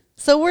 33.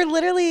 So we're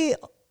literally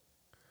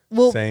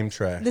same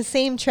track. The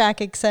same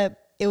track,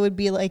 except it would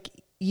be like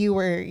you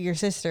were your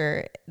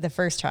sister, the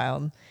first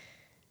child.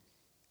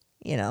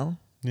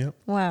 Yep.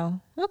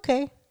 Wow.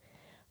 Okay.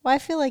 Well, I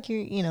feel like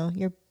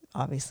you're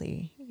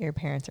obviously your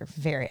parents are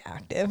very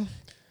active.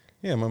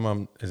 Yeah, my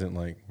mom isn't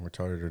like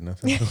retarded or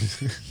nothing.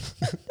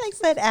 I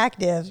said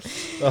active.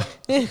 Oh.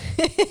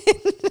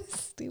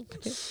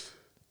 Stupid.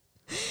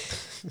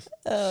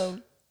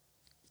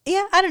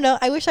 Yeah, I don't know.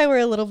 I wish I were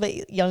a little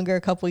bit younger,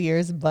 a couple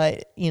years,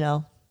 but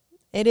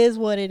it is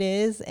what it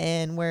is,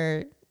 and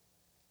we're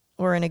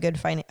in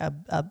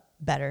a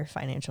better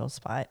financial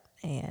spot,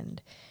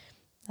 and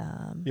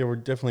yeah, we're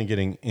definitely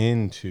getting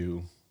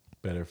into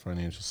better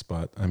financial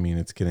spot. I mean,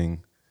 it's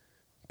getting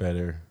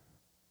better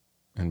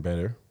and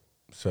better.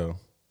 So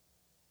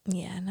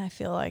yeah, and I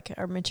feel like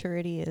our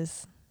maturity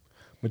is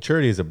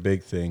a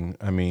big thing.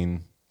 I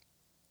mean,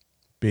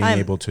 being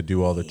able to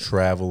do all the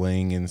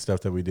traveling and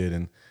stuff that we did,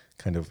 and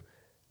kind of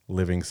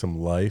living some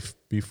life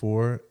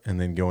before, and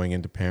then going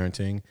into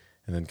parenting,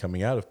 and then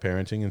coming out of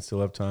parenting and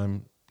still have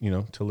time,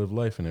 to live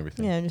life and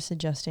everything. Yeah, just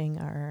adjusting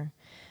our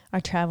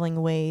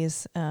traveling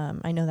ways.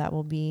 I know that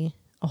will be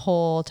a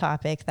whole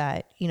topic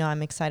that,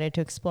 I'm excited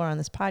to explore on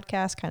this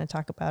podcast, kind of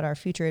talk about our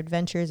future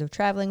adventures of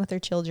traveling with our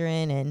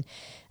children and,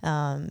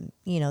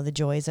 the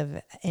joys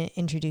of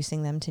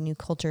introducing them to new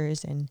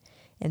cultures and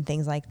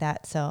things like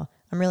that. So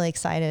I'm really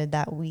excited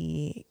that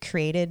we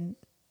created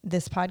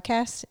this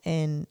podcast,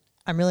 and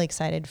I'm really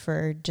excited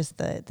for just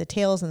the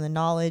tales and the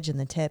knowledge and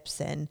the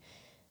tips and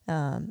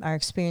our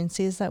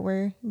experiences that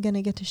we're going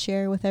to get to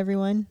share with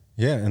everyone.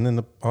 Yeah, and then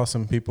the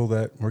awesome people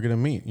that we're going to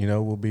meet.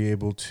 We'll be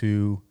able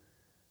to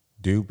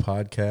do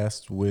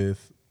podcasts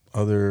with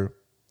other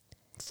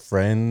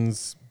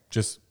friends,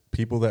 just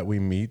people that we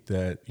meet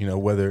that,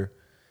 whether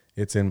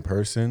it's in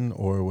person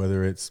or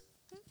whether it's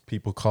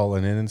people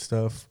calling in and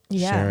stuff,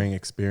 sharing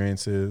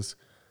experiences,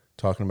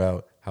 talking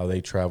about how they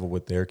travel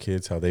with their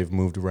kids, how they've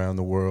moved around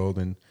the world,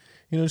 and,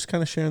 just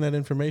kind of sharing that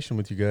information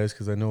with you guys,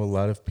 because I know a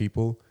lot of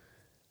people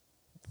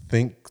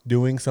think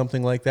doing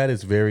something like that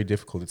is very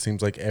difficult. It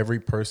seems like every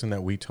person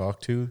that we talk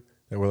to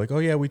that were like, oh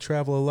yeah, we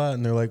travel a lot.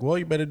 And they're like, well,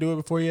 you better do it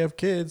before you have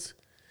kids.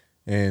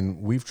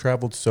 And we've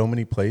traveled so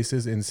many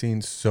places and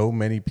seen so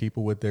many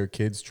people with their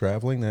kids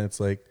traveling that it's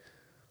like,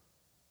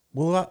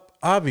 well,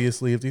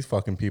 obviously, if these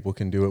fucking people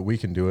can do it, we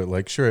can do it.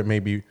 Like, sure, it may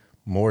be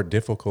more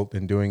difficult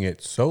than doing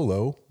it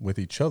solo with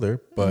each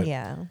other, but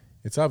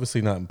it's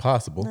obviously not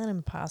impossible. Not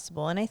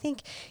impossible. And I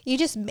think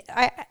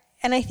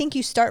I think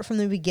you start from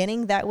the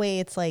beginning. That way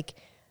it's like,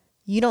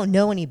 you don't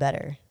know any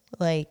better.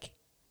 Like,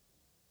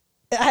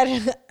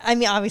 I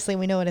mean, obviously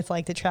we know what it's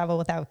like to travel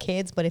without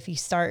kids, but if you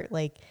start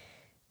like,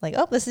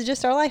 oh, this is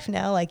just our life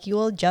now, like you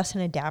will adjust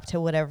and adapt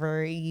to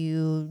whatever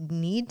you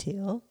need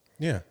to.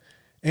 Yeah.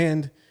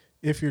 And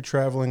if you're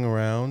traveling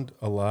around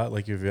a lot,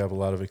 like if you have a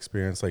lot of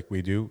experience like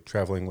we do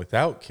traveling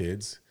without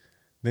kids,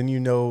 then you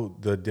know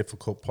the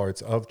difficult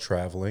parts of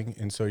traveling.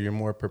 And so you're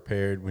more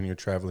prepared when you're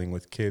traveling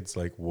with kids,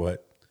 like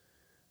what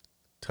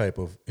type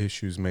of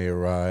issues may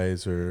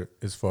arise, or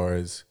as far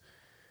as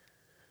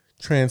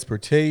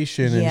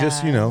transportation and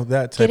just, you know,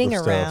 that type Getting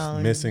of around.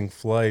 stuff, missing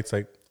flights,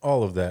 like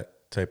all of that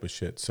type of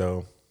shit.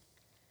 So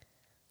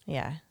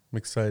Yeah. I'm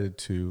excited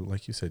to,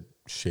 like you said,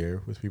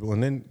 share with people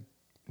and then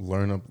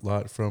learn a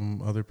lot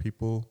from other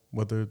people,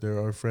 whether they're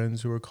our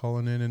friends who are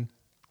calling in and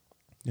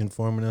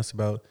informing us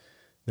about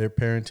their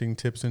parenting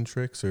tips and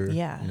tricks, or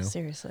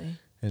seriously,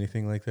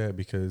 anything like that.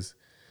 Because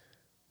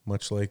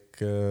much like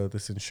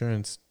this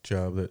insurance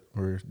job that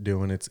we're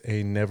doing, it's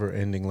a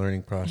never-ending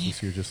learning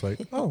process. You're just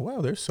like, oh wow,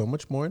 there's so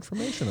much more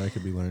information I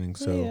could be learning.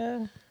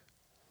 So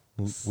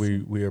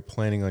we are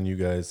planning on you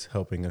guys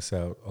helping us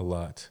out a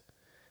lot.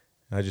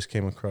 I just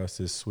came across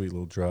this sweet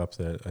little drop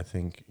that I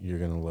think you're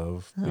gonna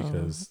love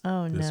because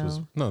this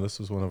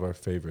was one of our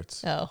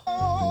favorites.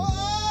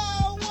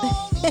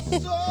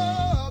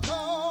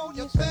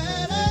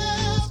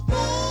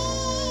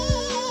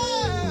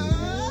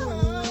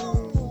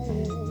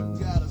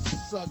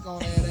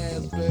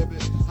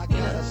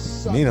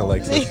 Nina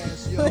likes it.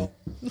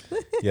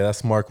 Yeah,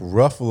 that's Mark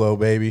Ruffalo,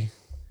 baby.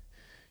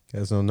 You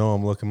guys don't know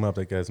him, look him up.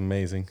 That guy's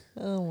amazing.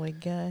 Oh my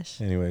gosh.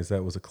 Anyways,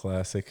 that was a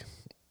classic.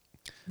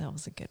 That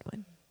was a good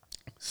one.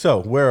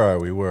 So where are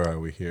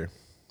we here?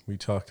 We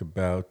talked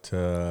about,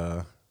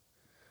 the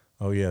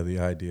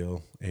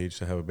ideal age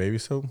to have a baby.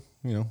 So,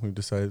 you know, we've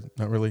decided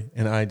not really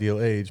an ideal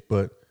age,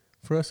 but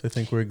for us, I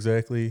think we're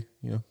exactly,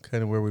 you know,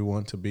 kind of where we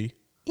want to be.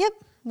 Yep.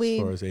 As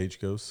far as age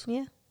goes.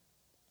 Yeah,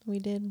 we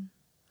did.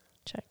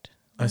 Checked.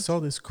 I saw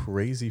this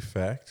crazy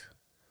fact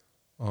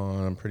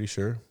on, I'm pretty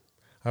sure,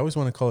 I always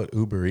want to call it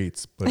Uber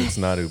Eats, but it's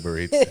not Uber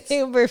Eats. It's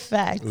Uber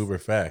Facts. Uber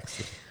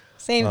Facts.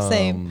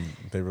 Same.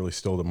 They really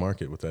stole the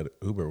market with that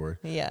Uber word.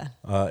 Yeah.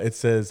 It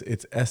says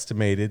it's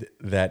estimated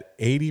that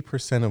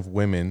 80% of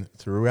women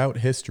throughout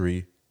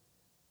history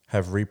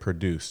have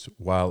reproduced,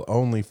 while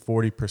only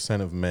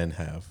 40% of men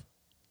have.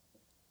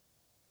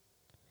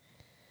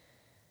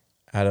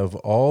 Out of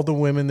all the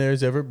women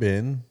there's ever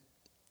been,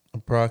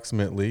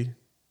 approximately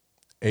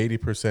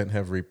 80%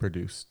 have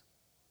reproduced.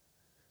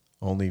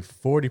 Only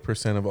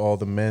 40% of all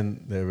the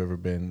men there have ever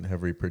been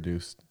have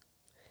reproduced.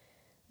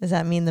 Does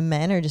that mean the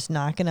men are just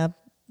knocking up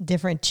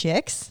different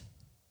chicks?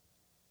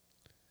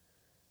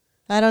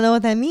 I don't know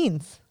what that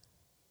means.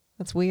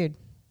 That's weird.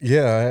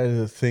 Yeah, I had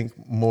to think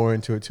more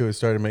into it too. It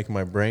started making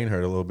my brain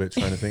hurt a little bit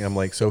trying to think. I'm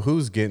like, so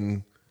who's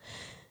getting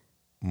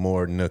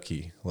more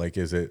nookie? Like,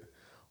 is it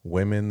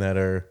women that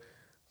are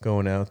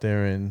going out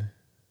there and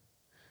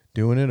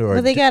doing it?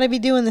 Or they got to be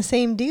doing the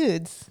same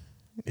dudes,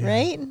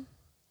 right?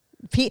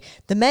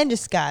 The men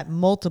just got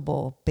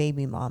multiple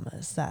baby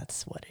mamas.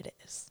 That's what it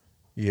is.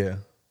 Yeah.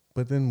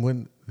 But then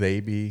wouldn't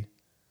they be?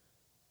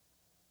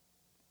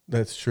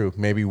 That's true.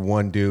 Maybe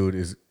one dude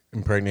is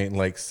impregnating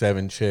like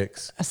 7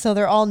 chicks. So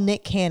they're all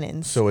Nick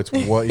Cannons. So it's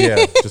one,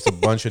 just a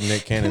bunch of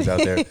Nick Cannons out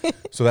there.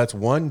 So that's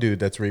one dude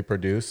that's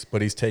reproduced,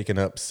 but he's taken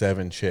up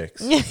 7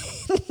 chicks. Nick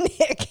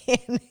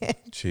Cannon.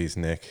 Jeez,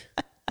 Nick.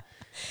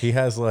 He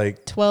has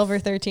like 12 or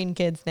 13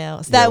 kids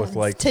now. So with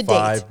like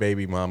 5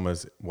 baby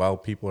mamas while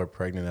people are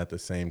pregnant at the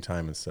same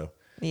time and stuff.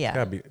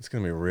 Yeah. It's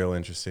gonna be real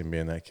interesting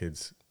being that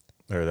guy's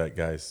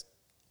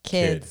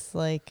kids. kid.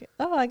 Like,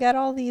 oh, I got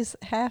all these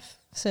half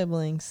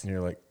siblings. And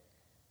you're like,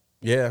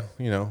 yeah,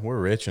 you know, we're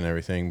rich and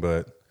everything,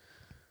 but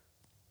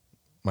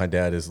my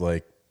dad is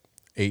like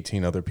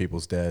 18 other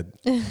people's dad.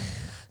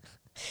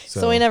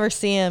 So we never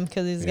see him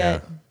because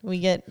we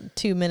get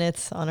 2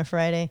 minutes on a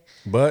Friday.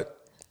 But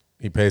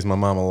he pays my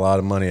mom a lot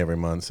of money every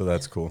month, so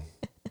that's cool.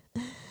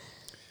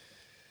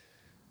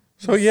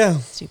 So yeah.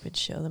 Stupid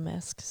show, The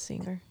Masked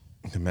Singer.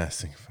 The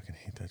Masked Singer, I fucking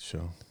hate that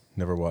show.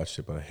 Never watched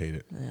it, but I hate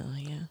it. Oh,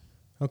 yeah.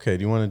 Okay,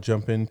 do you want to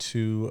jump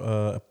into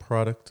a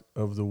product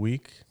of the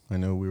week? I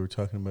know we were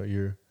talking about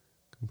your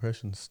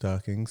compression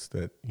stockings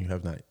that you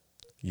have not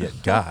yet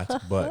got,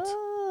 but...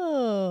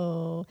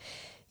 Oh,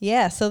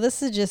 yeah. So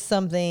this is just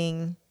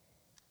something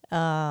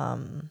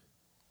that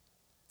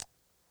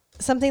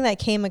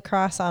came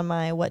across on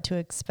my What to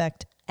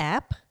Expect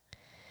app,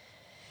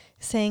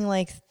 saying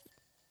like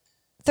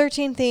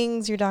 13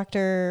 things your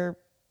doctor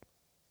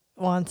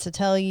wants to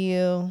tell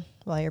you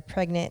while you're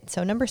pregnant.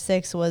 So number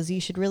 6 was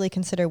you should really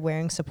consider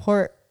wearing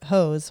support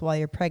hose while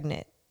you're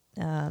pregnant.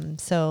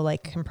 So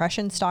like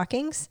compression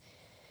stockings.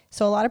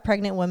 So a lot of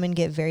pregnant women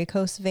get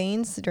varicose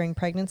veins during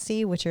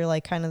pregnancy, which are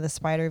like kind of the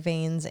spider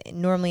veins,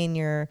 normally in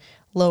your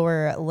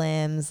lower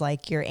limbs,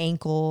 like your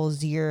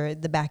ankles,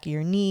 the back of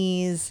your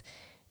knees,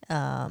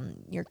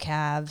 your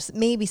calves,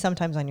 maybe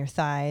sometimes on your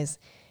thighs.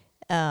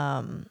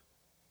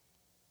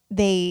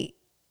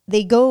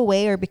 They go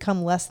away or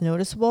become less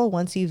noticeable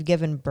once you've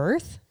given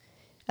birth.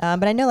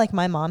 But I know like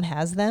my mom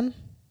has them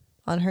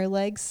on her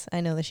legs.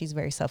 I know that she's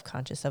very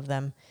self-conscious of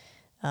them,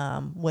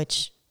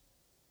 which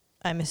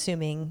I'm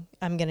assuming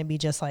I'm going to be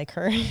just like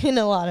her in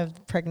a lot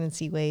of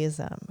pregnancy ways.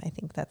 I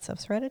think that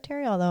stuff's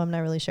hereditary, although I'm not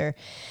really sure.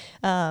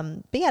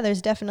 But yeah,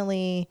 there's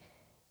definitely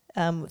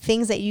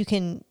things that you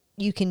can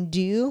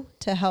do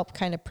to help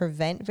kind of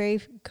prevent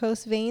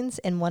varicose veins.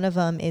 And one of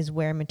them is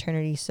wear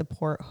maternity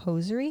support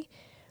hosiery.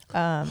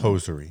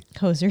 Hosiery.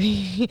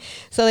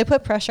 So they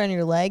put pressure on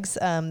your legs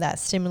that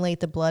stimulate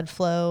the blood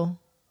flow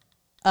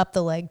up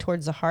the leg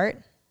towards the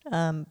heart.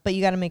 But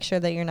you got to make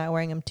sure that you're not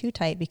wearing them too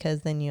tight,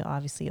 because then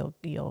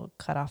you'll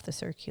cut off the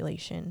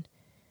circulation.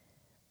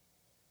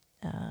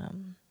 But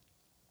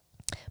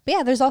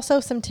yeah, there's also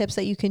some tips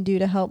that you can do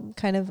to help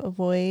kind of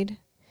avoid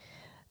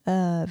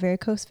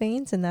varicose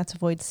veins, and that's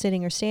avoid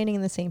sitting or standing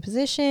in the same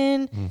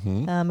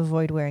position.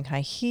 Avoid wearing high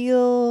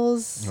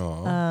heels,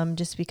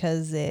 just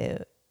because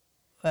it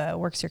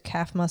works your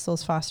calf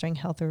muscles, fostering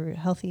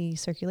healthy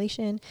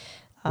circulation.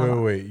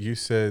 Wait. You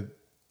said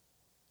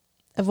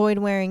avoid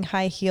wearing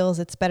high heels.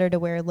 It's better to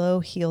wear low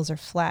heels or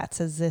flats,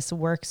 as this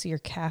works your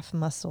calf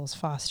muscles,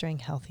 fostering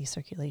healthy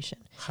circulation.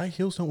 high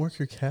heels don't work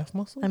your calf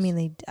muscles? I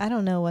mean, I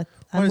don't know what.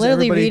 Why I'm does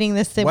literally reading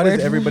this. Why does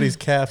everybody's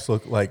calves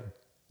look like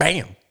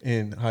bam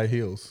in high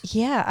heels?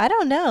 Yeah, I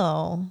don't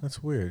know.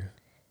 That's weird.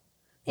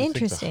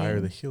 Interesting. I think the higher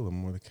the heel, the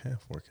more the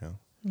calf work out.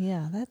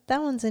 Yeah,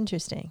 that one's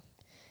interesting.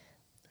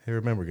 Hey,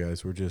 remember,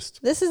 guys, we're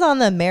just... This is on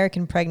the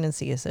American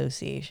Pregnancy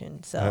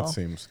Association, so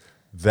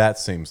that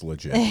seems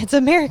legit. It's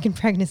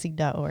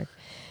AmericanPregnancy.org.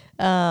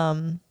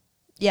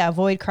 Yeah,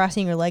 avoid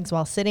crossing your legs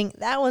while sitting.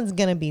 That one's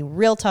gonna be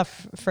real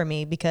tough for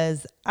me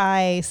because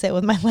I sit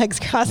with my legs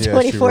crossed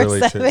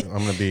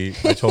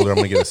 24/7. I told her I'm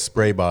gonna get a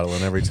spray bottle,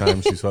 and every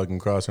time she's fucking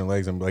crossing her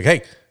legs, I'm like,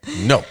 hey,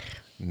 no,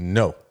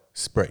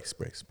 spray.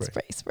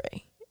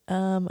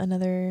 Some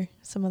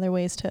other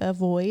ways to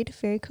avoid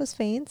varicose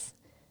veins.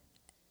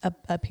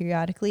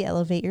 Periodically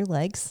elevate your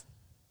legs.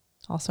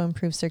 Also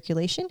improve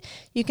circulation.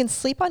 You can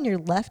sleep on your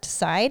left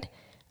side.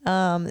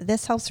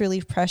 This helps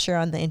relieve pressure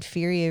on the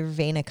inferior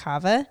vena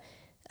cava.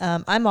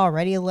 I'm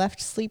already a left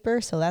sleeper,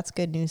 so that's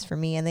good news for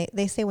me. And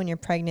they say when you're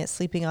pregnant,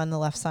 sleeping on the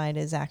left side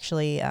is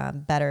actually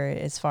better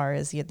as far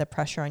as the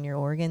pressure on your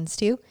organs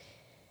too.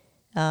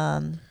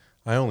 I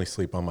only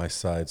sleep on my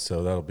side,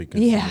 so that'll be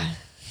good. Yeah,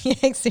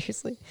 yeah,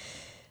 seriously.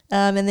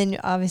 And then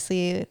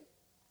obviously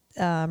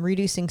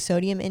reducing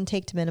sodium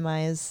intake to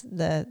minimize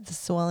the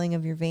swelling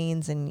of your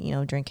veins,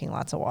 and drinking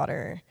lots of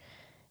water,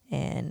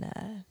 and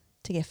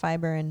to get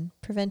fiber, and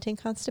preventing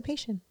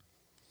constipation.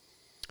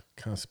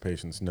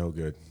 Constipation's no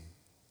good.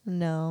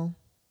 No,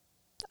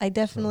 I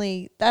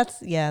definitely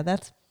that's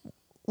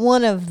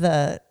one of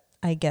the,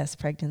 I guess,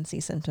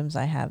 pregnancy symptoms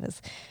I have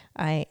is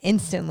I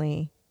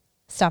instantly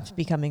stopped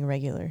becoming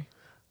regular.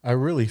 I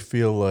really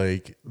feel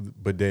like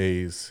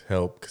bidets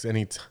help, because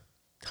any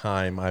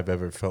time I've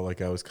ever felt like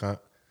I was gonna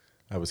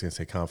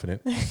say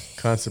confident,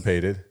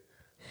 constipated.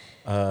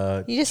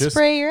 You just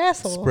spray your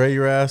asshole. Spray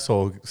your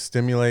asshole.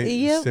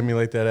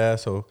 Stimulate that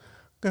asshole.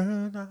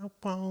 Girl,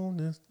 I want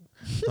this.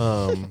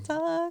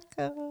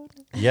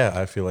 Yeah,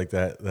 I feel like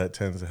that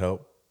tends to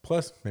help.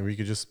 Plus, maybe you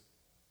could just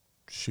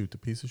shoot the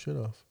piece of shit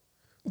off.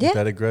 Yeah. With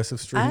that aggressive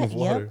stream of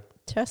water. Yep.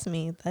 Trust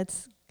me,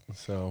 that's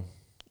so.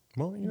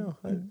 Well,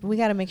 we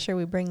got to make sure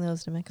we bring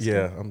those to Mexico.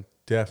 Yeah, I'm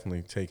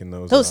definitely taking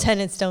those. Those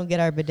tenants don't get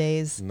our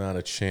bidets. Not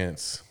a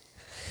chance.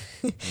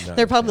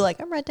 They're probably like,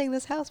 I'm renting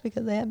this house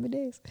because they have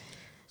bidets.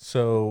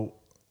 So,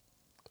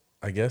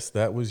 I guess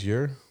that was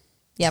your...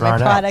 Yeah, my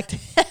product.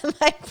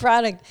 My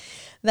product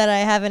that I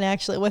haven't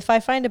actually... If I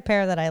find a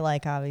pair that I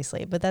like,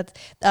 obviously. But that's...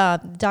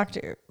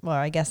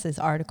 I guess his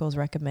articles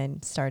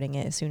recommend starting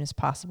it as soon as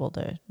possible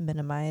to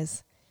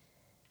minimize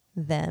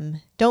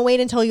them. Don't wait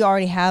until you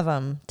already have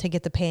them to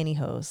get the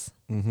pantyhose.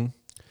 Mm-hmm.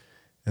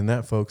 And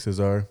that, folks, is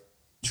our...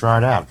 Try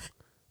it out.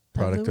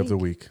 Product of the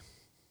week.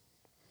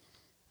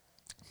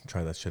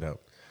 Try that shit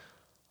out.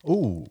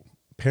 Ooh,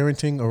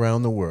 parenting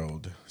around the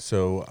world.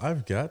 So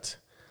I've got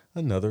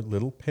another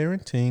little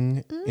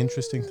parenting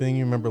interesting thing.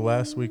 You remember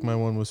last week my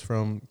one was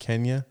from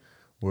Kenya,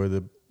 where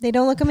they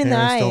don't look them in the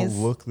eyes. Parents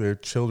don't look their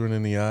children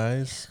in the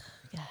eyes.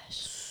 Gosh.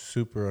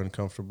 Super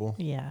uncomfortable.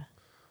 Yeah.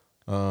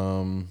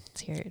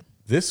 It's weird.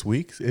 This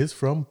week is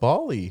from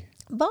Bali.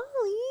 Bali.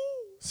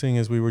 Seeing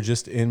as we were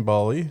just in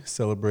Bali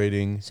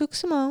celebrating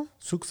Suksamo.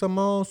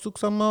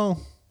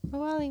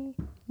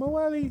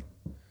 Mawali.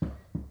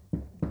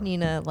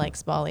 Nina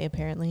likes Bali,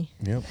 apparently.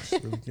 Yep,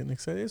 she's really getting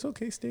excited. It's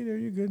okay, stay there,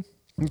 you're good.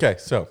 Okay,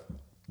 so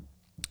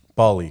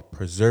Bali,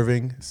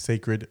 preserving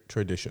sacred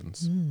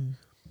traditions.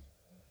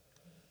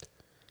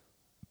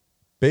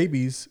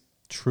 Babies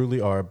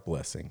truly are a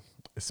blessing,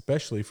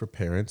 especially for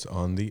parents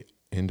on the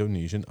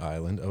Indonesian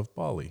island of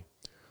Bali,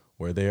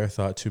 where they are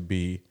thought to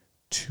be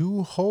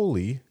too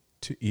holy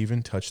to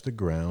even touch the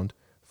ground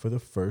for the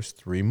first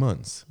 3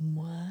 months.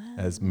 What?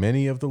 As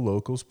many of the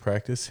locals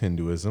practice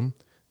Hinduism,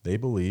 they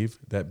believe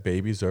that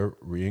babies are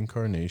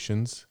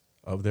reincarnations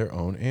of their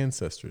own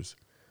ancestors.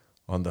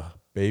 On the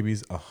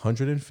baby's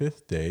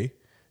 105th day,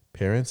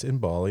 parents in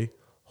Bali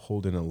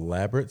hold an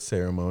elaborate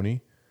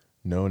ceremony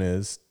known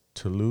as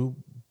Tulu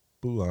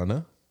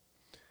Bulana.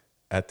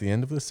 At the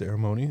end of the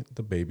ceremony,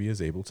 the baby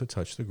is able to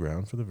touch the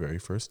ground for the very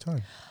first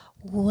time.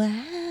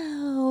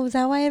 Wow. Is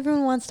that why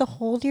everyone wants to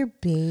hold your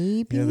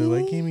baby? Yeah, they're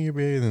like, give me your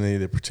baby. And then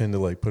they pretend to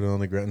like put it on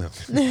the ground. No.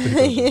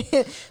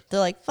 They're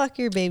like, fuck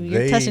your baby.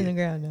 You're touching the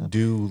ground now.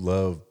 Do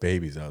love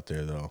babies out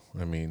there, though.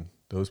 I mean,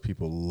 those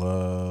people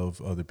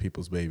love other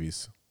people's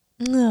babies.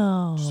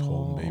 No. Just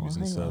holding babies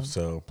and stuff.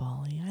 So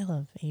Bali. I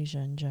love Asia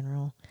in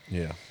general.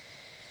 yeah.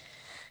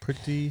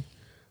 Pretty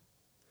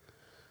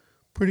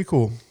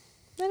cool.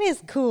 That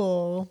is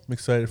cool. I'm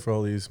excited for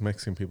all these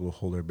Mexican people to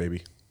hold their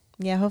baby.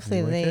 Yeah,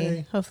 hopefully Like,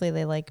 hey.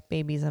 they like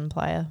babies in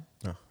playa.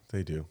 Oh,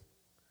 they do.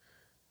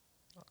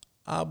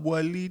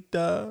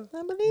 Abuelita.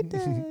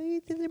 Abuelita,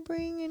 you didn't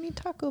bring any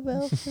Taco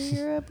Bell for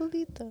your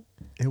abuelita.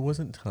 It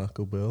wasn't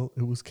Taco Bell.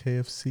 It was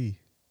KFC.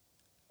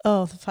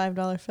 Oh, the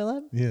 $5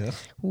 fill-up? Yeah.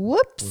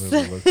 Whoops.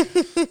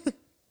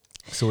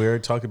 So we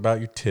already talked about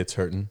your tits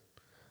hurting.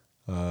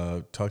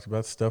 Talked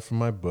about stuff from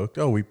my book.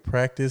 Oh, we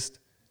practiced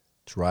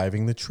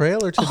driving the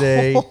trailer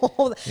today.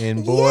 Oh,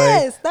 and boy,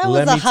 yes, that was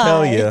let a me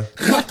tell high. you,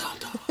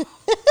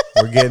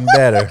 we're getting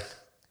better.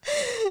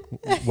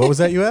 What was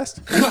that you asked?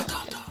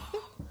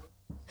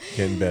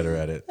 Getting better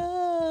at it.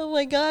 Oh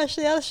my gosh,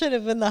 that should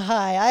have been the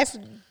high.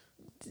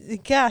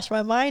 Gosh,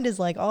 my mind is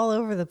like all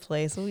over the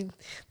place. That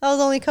was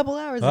only a couple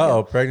hours Oh,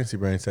 ago. pregnancy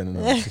brain sending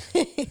us.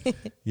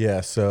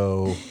 Yeah,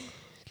 so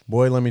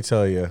boy, let me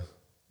tell you,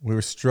 we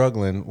were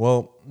struggling.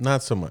 Well,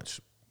 not so much.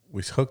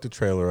 We hooked the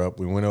trailer up.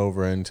 We went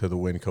over into the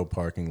Winco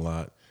parking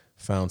lot,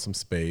 found some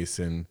space,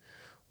 and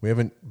we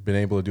haven't been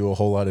able to do a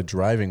whole lot of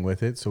driving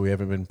with it, so we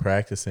haven't been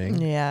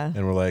practicing. Yeah.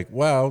 And we're like,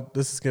 wow,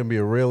 this is going to be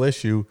a real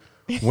issue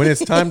when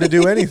it's time to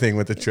do anything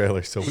with the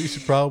trailer. So we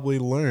should probably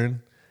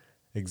learn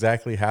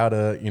exactly how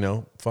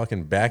to,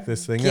 fucking back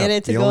this thing Get up.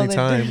 it to The go only in the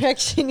time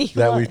direction you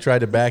that want. we've tried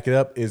to back it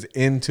up is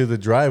into the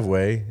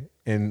driveway,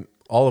 and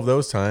all of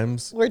those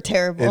times We're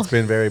terrible. it's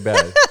been very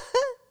bad.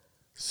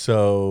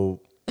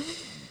 So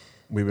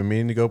we've been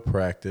meaning to go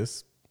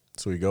practice.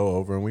 So we go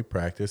over and we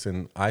practice,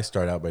 and I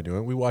start out by doing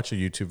it. We watch a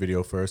YouTube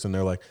video first, and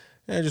they're like,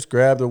 just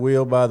grab the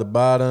wheel by the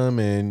bottom,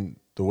 and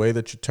the way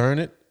that you turn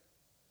it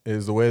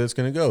is the way that's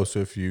going to go. So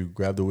if you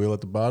grab the wheel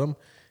at the bottom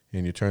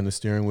and you turn the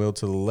steering wheel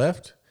to the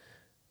left,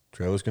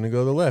 trailer's going to go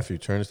to the left. You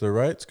turn it to the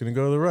right, it's going to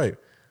go to the right.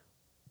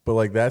 But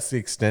like, that's the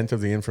extent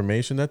of the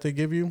information that they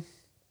give you.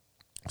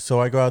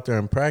 So I go out there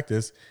and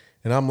practice,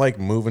 and I'm like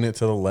moving it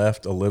to the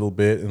left a little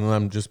bit, and then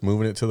I'm just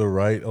moving it to the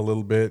right a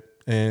little bit,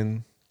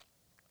 and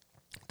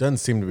it doesn't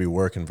seem to be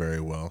working very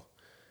well.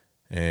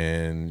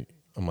 And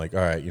I'm like, all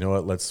right, you know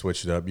what? Let's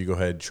switch it up. You go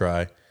ahead and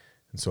try.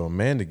 And so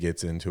Amanda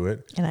gets into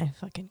it. And I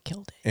fucking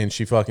killed it. And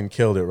she fucking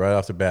killed it right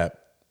off the bat.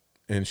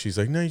 And she's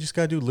like, no, you just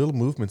got to do little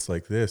movements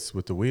like this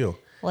with the wheel.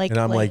 And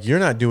I'm like, you're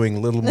not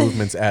doing little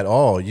movements at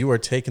all. You are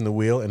taking the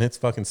wheel and it's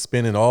fucking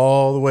spinning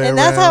all the way around. And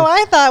that's how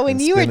I thought when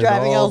you were spinning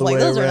driving. I all was the like, way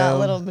those are not around.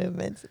 little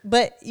movements.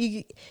 But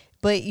you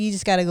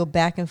just got to go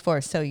back and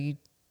forth. So you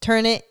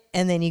turn it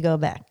and then you go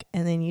back.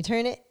 And then you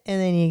turn it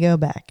and then you go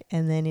back.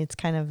 And then it's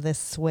kind of this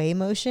sway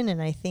motion.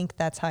 And I think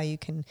that's how you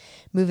can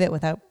move it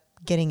without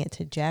getting it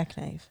to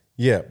jackknife.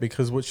 Yeah,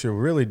 because what you're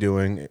really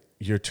doing,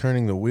 you're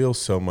turning the wheel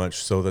so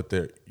much so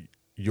that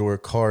your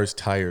car's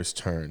tires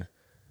turn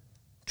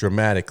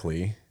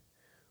dramatically,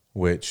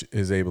 which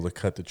is able to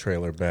cut the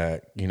trailer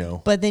back,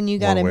 But then you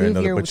got to one way or move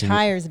another. your But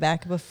tires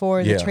back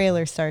before Yeah. the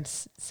trailer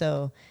starts.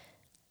 So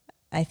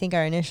I think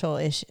our initial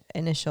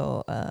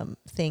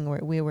thing where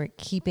we were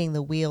keeping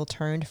the wheel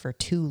turned for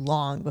too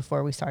long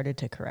before we started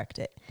to correct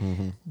it.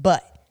 Mm-hmm.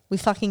 But we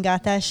fucking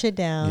got that shit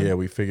down. Yeah,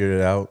 we figured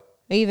it out.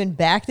 I even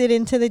backed it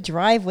into the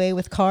driveway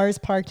with cars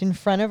parked in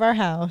front of our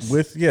house.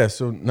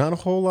 So not a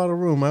whole lot of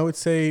room. I would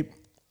say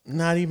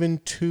not even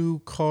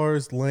 2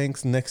 cars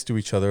lengths next to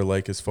each other,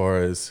 like as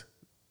far as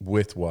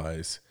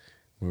width-wise.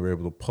 We were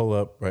able to pull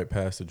up right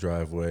past the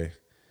driveway.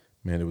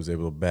 Amanda was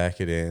able to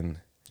back it in.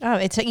 Oh,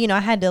 it's I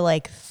had to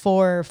like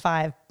 4 or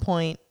 5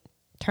 point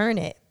turn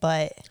it,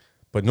 but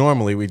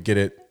normally we'd get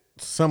it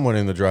somewhat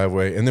in the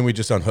driveway, and then we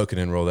just unhook it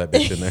and roll that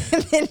bitch in there.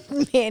 and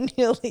then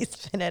manually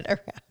spin it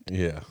around.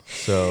 Yeah.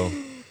 So,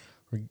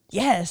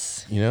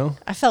 Yes.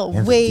 I felt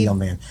Here's way the deal,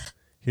 man.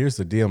 here's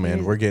the deal,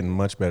 man. We're getting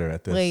much better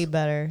at this. way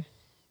better.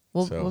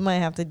 So- We might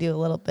have to do a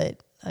little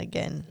bit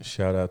again.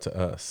 Shout out to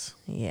us.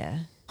 Yeah.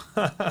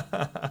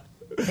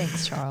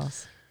 Thanks,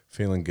 Charles.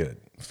 Feeling good.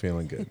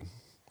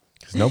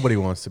 Because nobody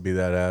wants to be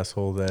that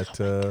asshole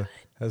that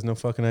has no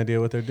fucking idea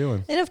what they're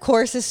doing. And of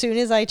course, as soon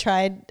as I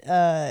tried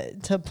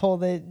to pull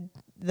the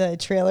the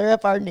trailer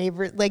up, our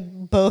neighbor, like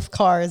both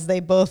cars, they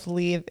both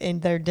leave in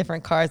their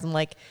different cars. I'm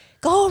like,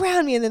 go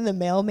around me. And then the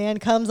mailman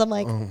comes. I'm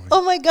like,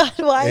 oh my God,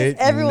 why is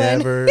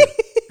everyone?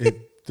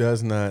 It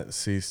does not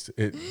cease.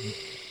 It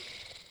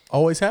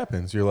always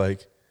happens. You're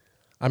like,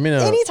 I'm in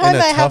a, Anytime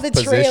in a I have tough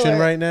the position trailer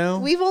right now.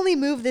 We've only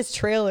moved this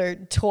trailer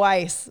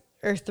twice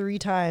or 3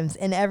 times.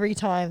 And every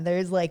time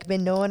there's like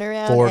been no one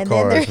around. 4 and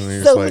cars. then And there's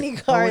you're so just many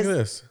like, cars. oh, look at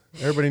this.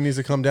 Everybody needs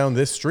to come down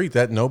this street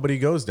that nobody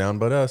goes down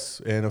but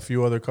us and a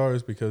few other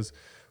cars because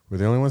we're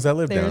the only ones that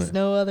live down it. There's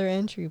no other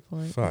entry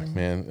point. Fuck,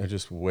 man. They're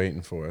just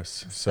waiting for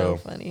us. So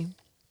funny.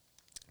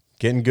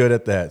 Getting good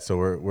at that. So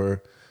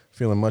we're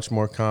feeling much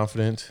more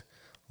confident.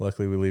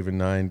 Luckily, we leave in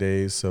 9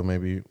 days, so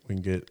maybe we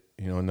can get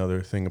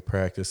another thing of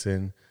practice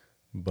in.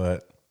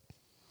 But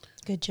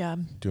good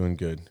job. Doing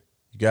good.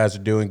 You guys are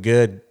doing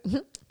good.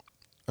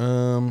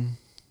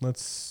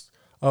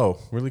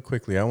 Really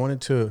quickly, I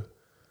wanted to,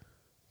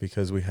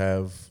 because we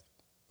have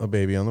a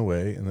baby on the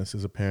way, and this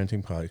is a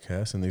parenting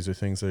podcast, and these are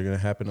things that are going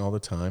to happen all the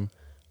time.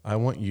 I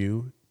want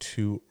you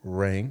to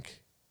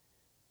rank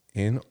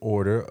in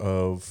order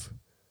of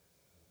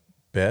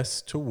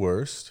best to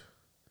worst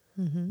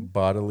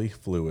bodily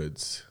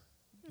fluids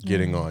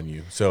getting on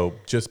you. So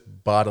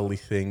just bodily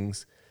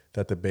things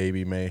that the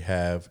baby may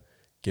have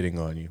getting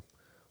on you,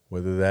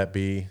 whether that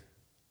be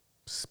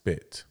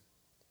spit,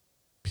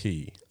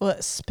 pee.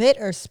 What, spit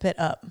or spit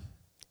up?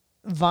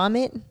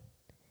 Vomit?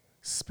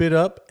 Spit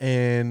up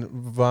and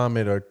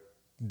vomit are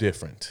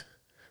different.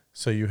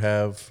 So you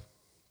have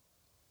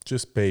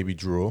just baby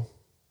drool.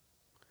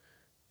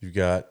 You've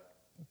got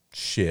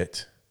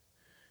shit.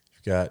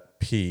 You've got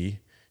pee.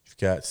 You've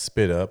got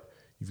spit up.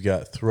 You've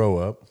got throw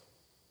up.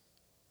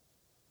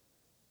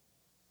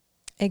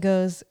 It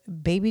goes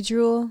baby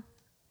drool,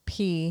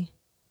 pee,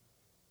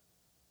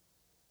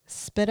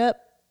 spit up,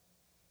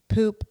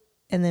 poop,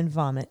 and then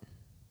vomit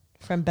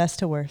from best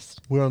to worst.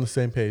 We're on the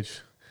same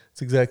page.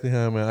 It's exactly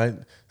how I'm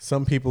at.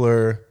 Some people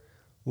are a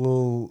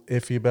little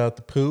iffy about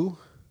the poo.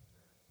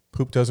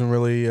 Poop doesn't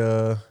really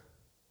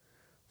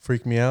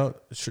freak me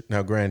out.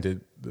 Now,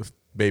 granted, the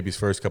baby's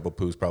first couple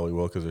poos probably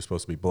will because they're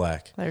supposed to be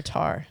black. They're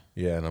tar.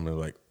 Yeah, and I'm gonna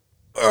be like,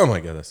 oh my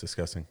God, that's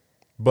disgusting.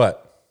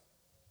 But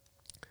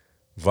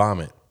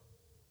vomit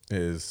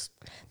is...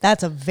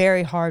 That's a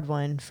very hard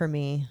one for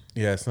me.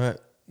 Yeah, it's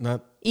not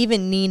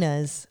even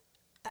Nina's.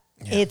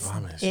 Yeah,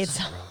 it's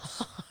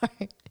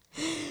hard.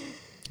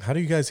 How do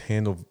you guys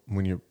handle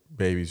when your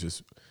baby's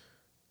just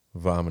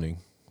vomiting,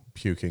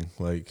 puking?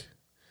 Like,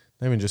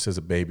 not even just as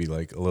a baby,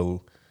 like a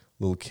little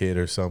kid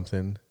or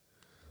something.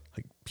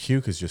 Like,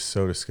 puke is just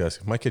so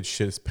disgusting. If my kid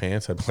shit his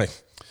pants, I'd be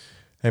like,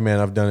 hey man,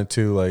 I've done it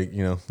too. Like,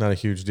 not a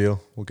huge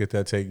deal. We'll get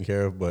that taken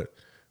care of. But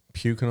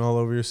puking all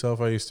over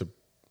yourself,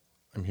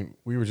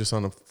 we were just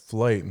on a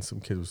flight and some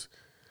kid was,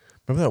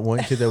 remember that one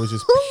kid that was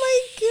just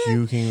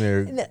puking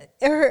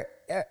there?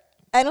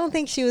 I don't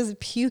think she was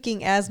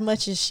puking as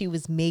much as she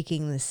was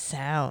making the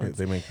sound.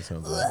 They make the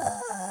sounds.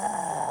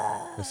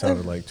 It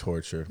sounded like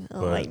torture.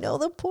 But I know,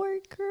 the poor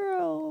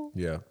girl.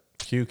 Yeah,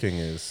 puking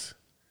is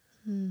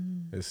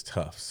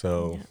tough.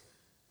 So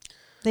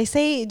they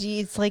say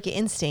it's like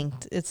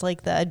instinct. It's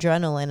like the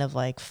adrenaline of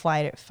like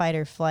fight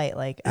or flight.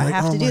 Like, I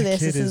have to do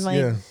this. This is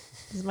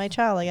my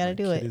child. I got to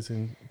do it. Kid is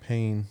in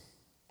pain.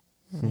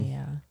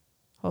 Yeah,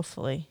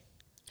 hopefully.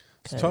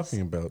 Talking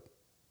about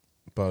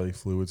bodily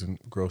fluids and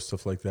gross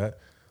stuff like that,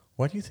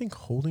 why do you think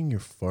holding your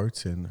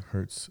farts in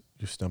hurts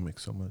your stomach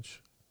so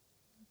much?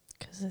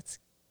 Because it's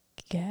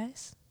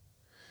gas.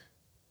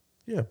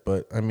 Yeah,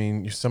 but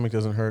your stomach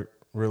doesn't hurt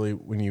really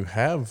when you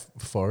have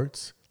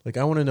farts. Like,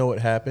 I want to know what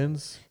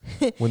happens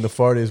when the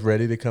fart is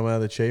ready to come out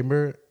of the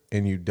chamber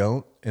and you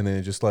don't, and then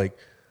it just like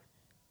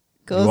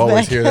goes you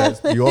always back hear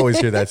that. You always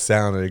hear that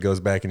sound, and it goes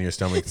back into your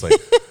stomach. It's like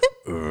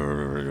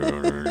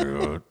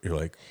you're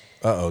like,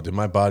 uh-oh, did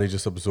my body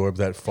just absorb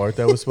that fart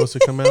that was supposed to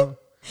come out?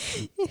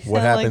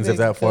 What happens if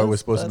that fart was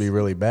supposed to be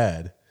really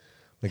bad?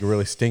 Like a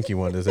really stinky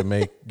one? Does it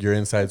make your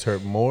insides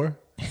hurt more?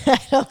 I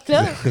don't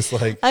know. It's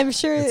like, I'm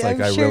sure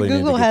really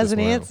Google has an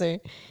answer.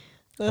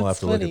 I'll have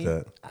to look at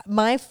that.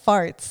 My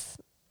farts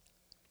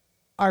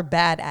are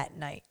bad at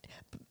night.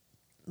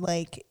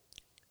 Like,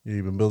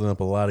 you've been building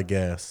up a lot of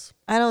gas.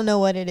 I don't know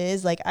what it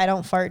is. Like, I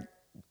don't fart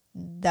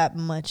that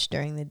much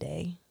during the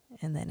day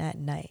and then at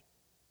night.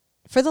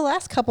 For the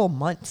last couple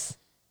months,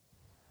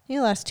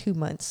 last 2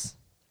 months,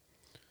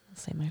 I'll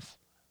say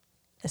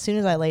as soon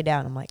as I lay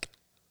down, I'm like,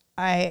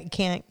 I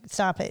can't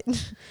stop it.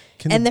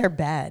 They're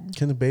bad.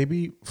 Can the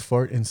baby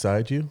fart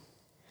inside you?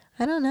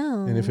 I don't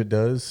know. And if it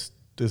does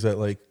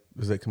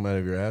that come out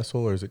of your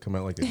asshole, or does it come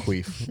out like a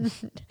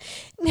queef?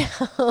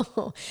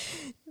 No,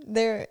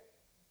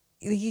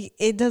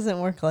 it doesn't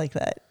work like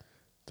that.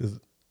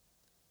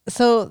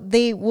 So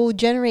they will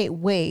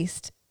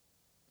waste.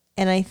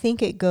 And I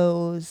think it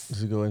goes...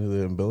 Does it go into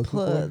the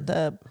umbilical cord?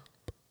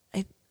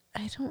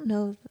 I don't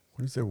know.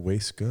 Where does their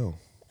waste go?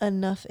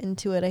 Enough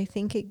into it. I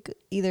think it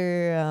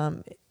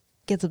either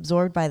gets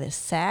absorbed by the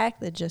sac,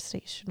 the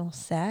gestational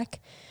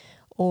sac,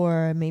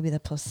 or maybe the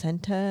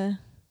placenta.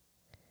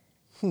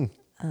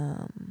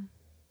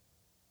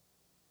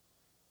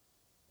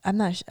 I'm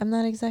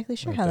not exactly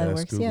sure how that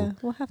works. Google. Yeah,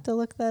 we'll have to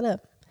look that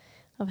up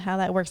of how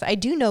that works. I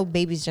do know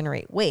babies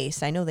generate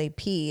waste. I know they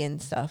pee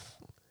and stuff.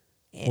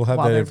 We'll have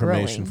while that they're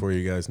information growing. for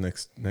you guys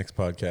next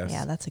podcast.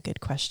 Yeah, that's a good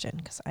question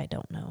because I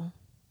don't know.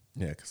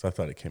 Yeah, because I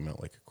thought it came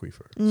out like a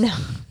queefer. No,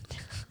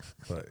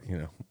 But, you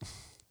know.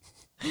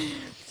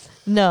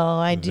 no,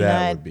 I do that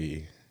not would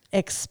be.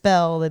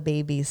 expel the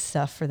baby's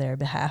stuff for their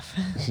behalf.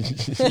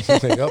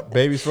 Like, oh,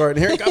 baby's farting.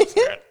 Here it comes.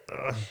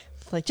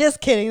 It's like, just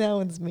kidding. That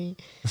one's me.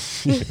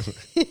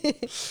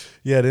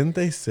 Yeah, didn't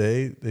they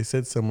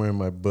said somewhere in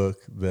my book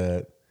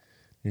that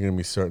you're going to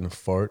be starting to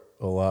fart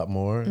a lot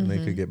more and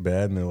they could get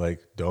bad. And they're like,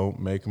 don't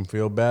make them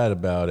feel bad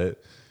about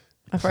it.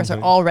 My farts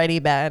are already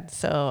bad,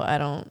 so I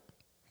don't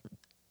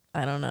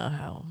know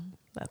how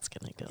that's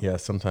going to go. Yeah,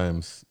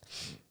 sometimes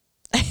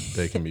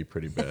they can be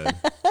pretty bad.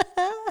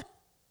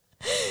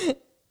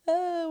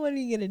 What are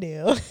you going to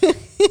do?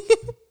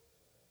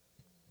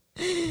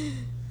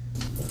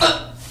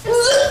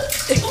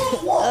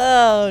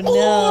 Oh,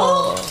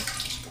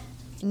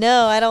 no.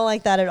 No, I don't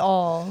like that at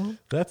all.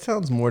 That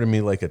sounds more to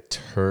me like a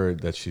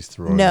turd that she's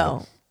throwing No,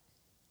 up.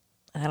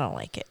 I don't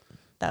like it.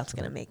 That's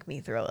going to make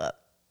me throw up.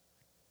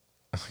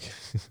 Okay.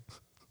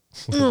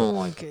 I don't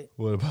like it.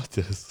 What about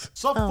this?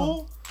 Sup,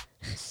 fool?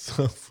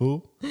 Some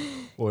fool?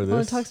 Or Want to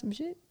this? talk some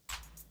shit?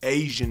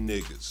 Asian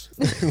niggas.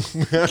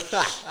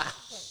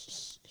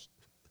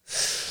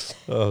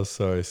 Oh,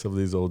 sorry. Some of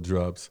these old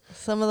drops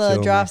Some of the Kill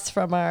me. drops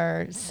from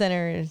our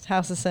sinners,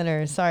 House of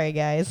Sinners. Sorry,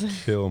 guys.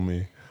 kill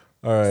me.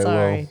 All right.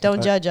 Sorry. Well,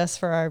 Don't judge us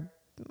for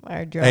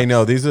our drops. Hey,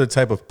 no, these are the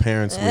type of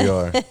parents we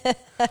are.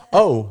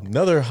 Oh,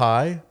 another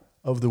high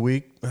of the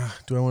week.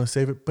 Do I want to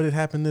save it? But it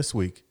happened this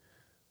week.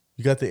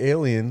 You got the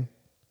Alien.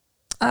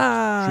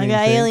 I stream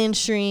got thing. alien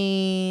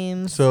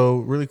streams. So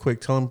really quick,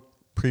 tell them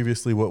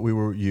previously what we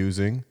were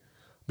using.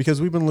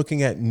 Because we've been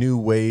looking at new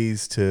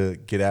ways to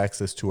get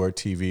access to our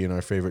TV and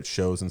our favorite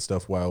shows and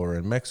stuff while we're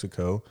in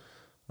Mexico.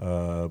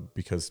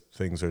 Because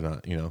things are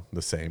not,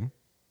 the same.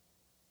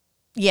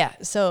 Yeah,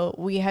 so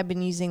we have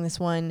been using this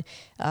one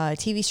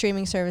TV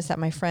streaming service that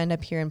my friend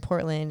up here in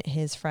Portland,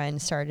 his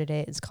friend started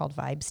it. It's called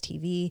Vibes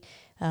TV.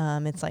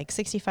 It's like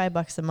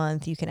 $65 a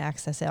month. You can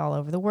access it all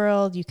over the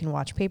world. You can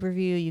watch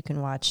pay-per-view. You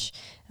can watch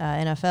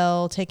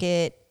NFL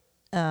ticket.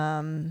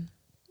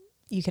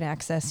 You can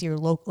access your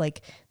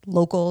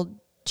local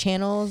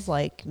channels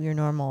like your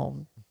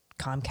normal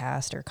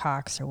Comcast or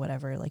Cox or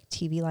whatever, like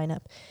TV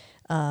lineup.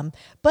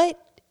 But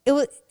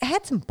it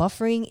had some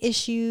buffering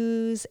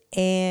issues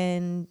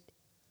and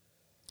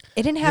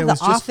it didn't have Yeah, it The was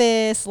just-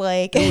 Office.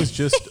 It was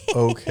just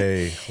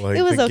okay. Like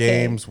It was the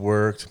okay. games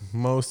worked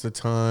most of the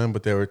time,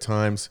 but there were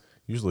times,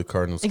 usually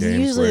Cardinals It's games,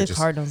 where usually it the just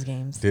Cardinals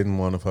games. didn't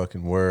want to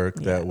fucking work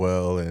that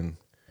well. And,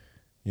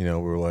 we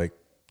were like,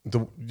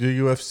 the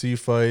UFC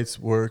fights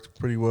worked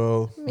pretty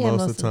well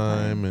most of the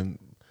time.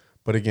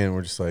 But again,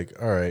 we're just like,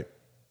 all right.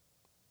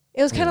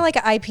 It was kind of like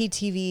an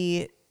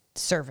IPTV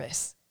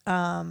service.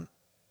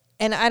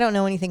 And I don't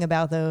know anything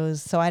about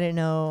those. So I didn't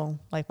know,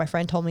 like my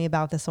friend told me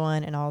about this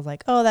one and I was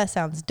like, oh, that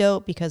sounds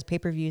dope because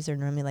pay-per-views are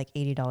normally like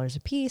 $80 a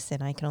piece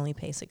and I can only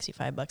pay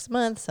 $65 a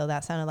month. So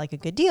that sounded like a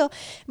good deal.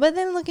 But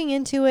then looking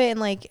into it and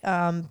like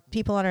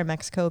people on our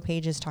Mexico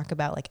pages talk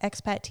about like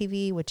Expat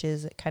TV, which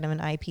is kind of an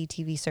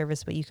IPTV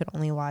service, but you could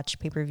only watch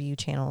pay-per-view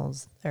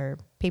channels or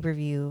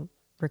pay-per-view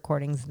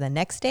recordings the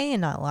next day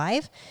and not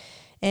live.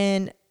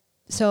 And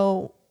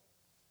so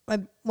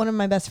one of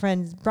my best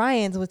friends,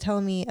 Brian's, was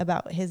telling me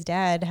about his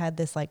dad had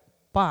this like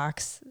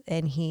box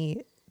and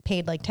he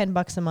paid like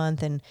 $10 a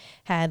month and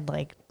had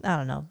like, I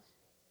don't know,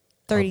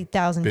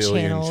 30,000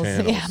 channels.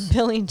 Yeah,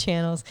 billion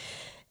channels.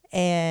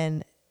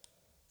 And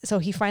so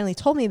he finally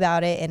told me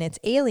about it and it's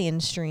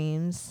Alien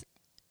Streams.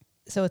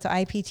 So it's an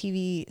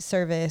IPTV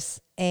service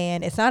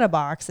and it's not a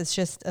box. It's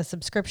just a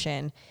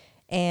subscription.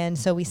 And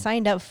so we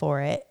signed up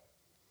for it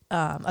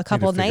a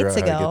couple of nights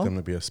ago. Get them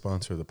to be a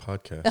sponsor of the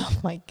podcast. Oh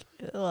my,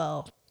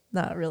 well,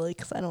 not really,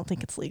 because I don't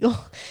think it's legal.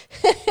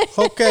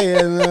 Okay,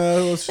 and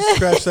let's just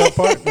scratch that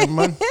part. Never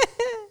mind.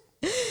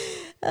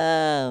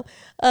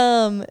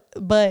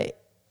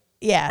 But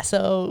yeah,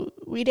 so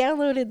we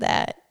downloaded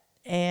that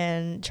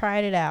and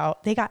tried it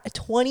out. They got a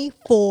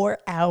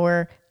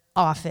 24-hour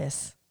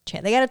Office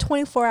channel. They got a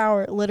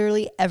 24-hour,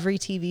 literally every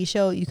TV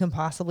show you can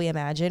possibly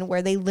imagine,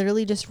 where they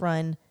literally just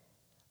run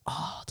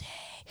all day.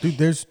 Dude,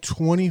 there's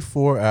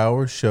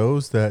 24-hour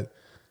shows that...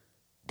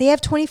 They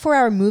have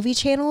 24-hour movie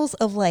channels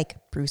of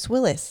like Bruce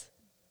Willis,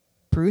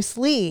 Bruce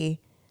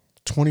Lee.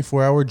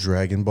 24-hour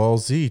Dragon Ball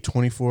Z,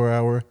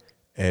 24-hour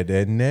Ed,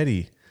 Edd n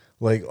Eddy.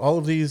 Like all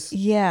of these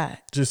Yeah.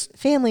 just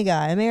Family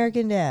Guy,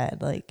 American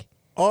Dad. Like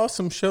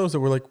awesome shows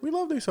that we're like, we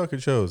love these fucking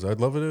shows. I'd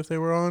love it if they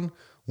were on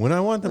when I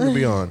want them to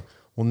be on.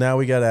 Well, now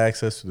we got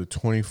access to the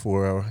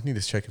 24-hour. I need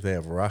to check if they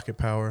have rocket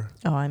power.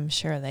 Oh, I'm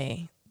sure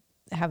they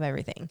have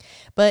everything.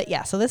 But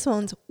yeah, so this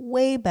one's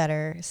way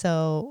better.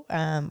 So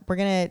we're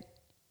going to,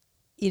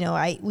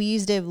 we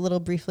used it a little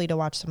briefly to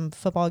watch some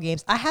football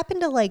games. I happened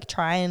to like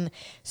try and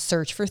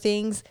search for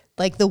things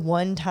like the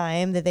one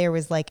time that there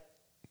was like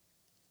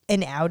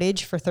an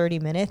outage for 30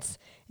 minutes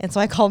And so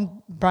I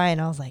called Brian.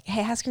 I was like,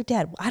 hey, ask your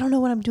dad. I don't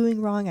know what I'm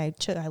doing wrong. I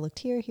looked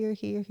here.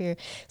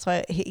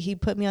 So he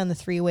put me on the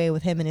 3-way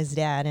with him and his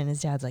dad. And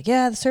his dad's like,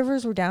 yeah, the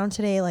servers were down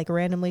today, like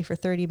randomly for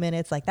 30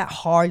 minutes. Like that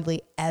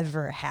hardly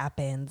ever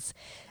happens.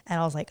 And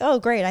I was like, oh,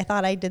 great. I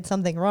thought I did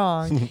something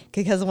wrong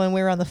because when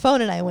we were on the phone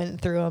and I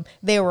went through them,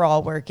 they were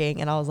all working.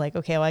 And I was like,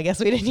 okay, well, I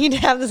guess we didn't need to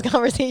have this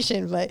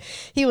conversation. But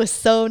he was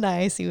so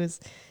nice. He was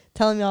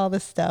telling me all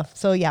this stuff.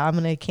 So yeah, I'm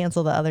going to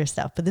cancel the other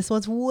stuff. But this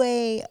one's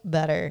way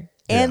better.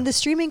 And the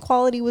streaming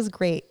quality was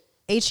great.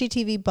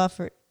 HGTV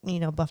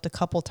buffed a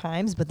couple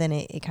times, but then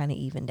it kind of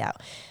evened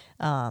out.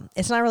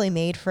 It's not really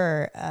made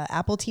for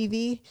Apple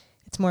TV.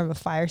 It's more of a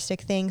Fire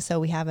Stick thing. So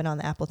we have it on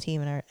the Apple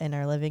TV in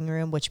our living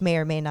room, which may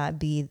or may not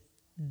be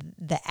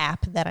the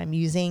app that I'm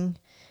using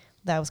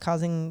that was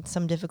causing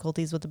some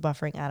difficulties with the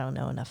buffering. I don't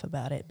know enough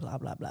about it, blah,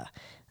 blah, blah.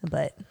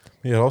 But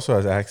yeah, it also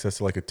has access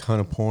to like a ton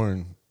of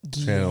porn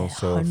channels.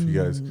 So if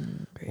you guys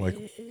like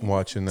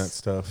watching that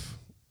stuff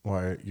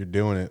while you're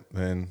doing it,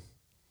 then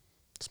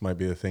this might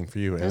be the thing for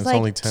you. And it's like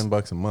only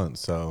 $10 a month.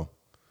 So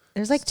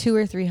there's like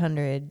 200 or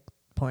 300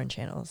 porn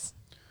channels.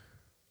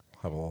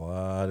 Have a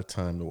lot of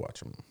time to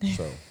watch them.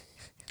 So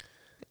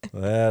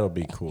that'll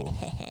be cool.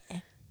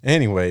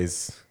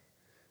 Anyways,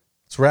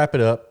 let's wrap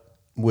it up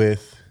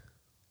with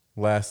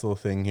last little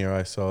thing here.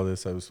 I saw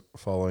this. I was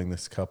following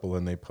this couple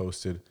and they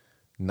posted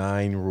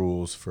 9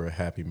 rules for a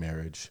happy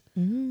marriage.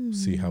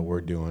 See how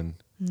we're doing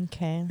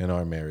in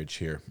our marriage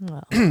here.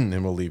 Well.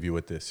 And we'll leave you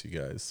with this, you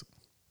guys.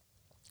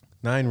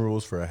 9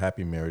 rules for a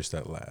happy marriage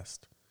that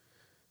last.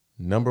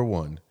 Number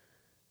 1,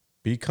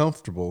 be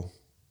comfortable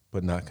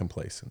but not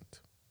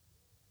complacent.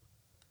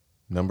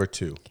 Number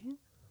 2,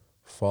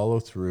 follow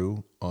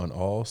through on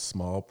all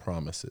small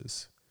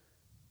promises.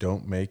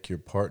 Don't make your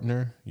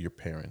partner your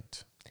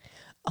parent.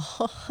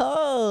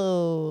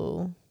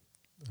 Oh.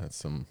 That's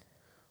some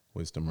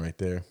wisdom right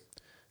there.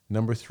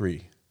 Number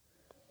 3,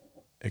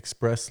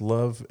 express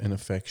love and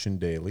affection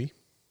daily.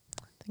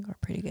 I think we're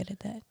pretty good at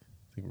that.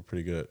 I think we're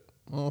pretty good at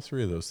all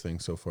 3 of those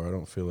things so far. I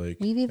don't feel like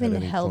we've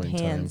even held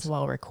hands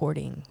while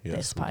recording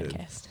this we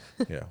podcast.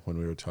 Yeah, when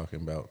we were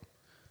talking about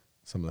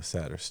some of the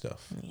sadder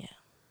stuff. Yeah.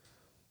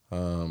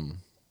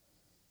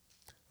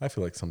 I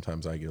feel like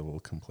sometimes I get a little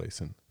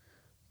complacent,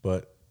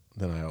 but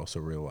then I also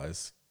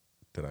realize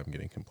that I'm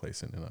getting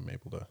complacent and I'm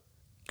able to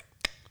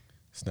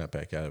snap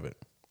back out of it.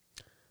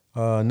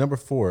 Number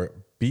 4,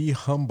 be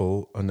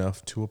humble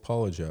enough to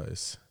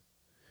apologize.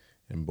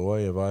 And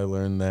boy, have I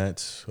learned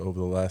that over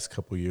the last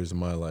couple years of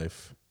my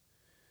life.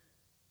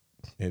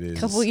 It is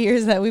couple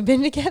years that we've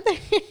been together.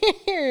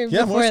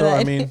 Yeah, more so.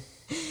 I mean,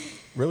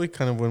 really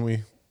kind of when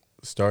we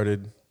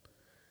started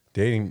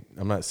dating,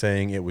 I'm not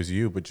saying it was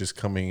you, but just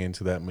coming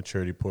into that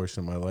maturity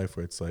portion of my life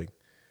where it's like,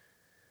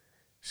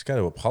 you just got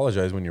to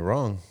apologize when you're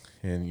wrong.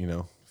 And,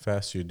 the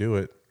faster you do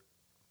it,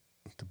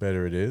 the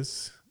better it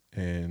is.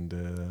 And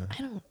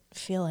I don't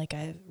feel like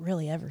I've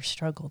really ever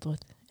struggled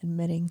with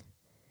admitting.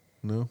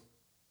 No?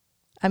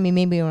 I mean,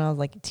 maybe when I was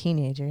like a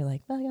teenager,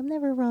 like, well, I'm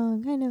never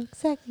wrong. I know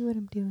exactly what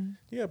I'm doing.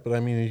 Yeah, but I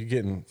mean, you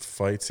get in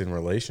fights in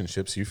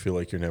relationships, you feel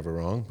like you're never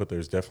wrong, but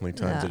there's definitely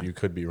times that you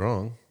could be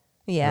wrong.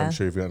 Yeah. And I'm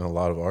sure you've gotten a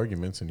lot of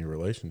arguments in your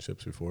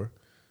relationships before.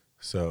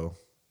 So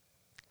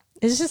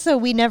it's just so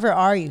we never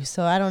argue,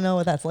 so I don't know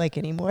what that's like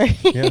anymore.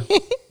 Yeah.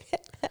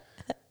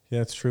 Yeah,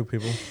 it's true,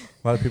 people.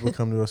 A lot of people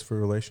come to us for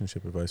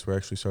relationship advice. We're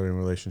actually starting a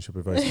relationship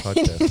advice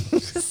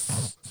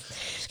podcast.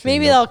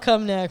 Maybe they'll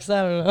come next.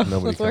 I don't know.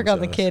 Nobody Let's work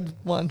comes on to the us. kid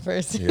one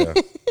first. Yeah.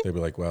 They'd be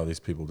like, wow,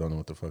 these people don't know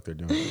what the fuck they're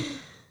doing.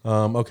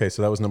 Okay,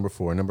 so that was number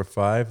 4. Number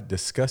 5,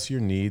 discuss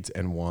your needs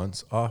and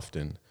wants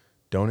often.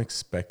 Don't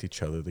expect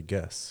each other to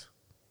guess.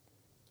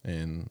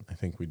 And I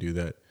think we do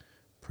that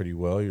pretty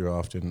well. You're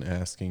often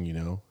asking,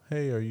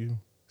 hey, are you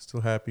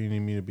still happy? You need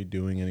me to be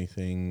doing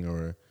anything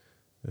or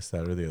this,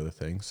 that, or the other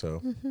thing.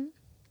 So,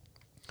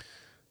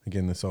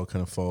 again, this all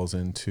kind of falls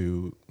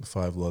into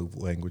 5 love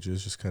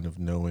languages, just kind of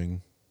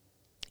knowing.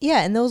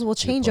 Yeah, and those will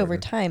change over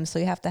time. So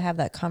you have to have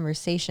that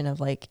conversation of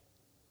like,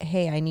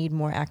 hey, I need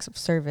more acts of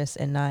service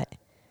and not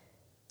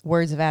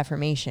words of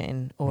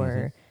affirmation,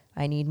 or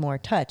I need more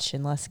touch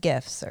and less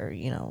gifts, or,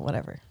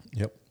 whatever.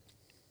 Yep.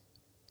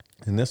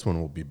 And this one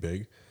will be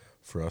big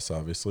for us,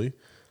 obviously.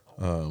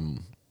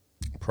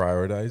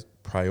 Prioritize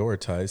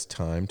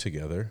time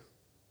together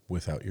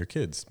without your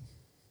kids.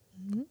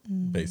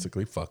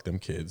 Basically, fuck them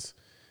kids.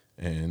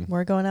 And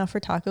we're going out for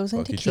tacos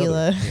and fuck each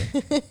tequila. other.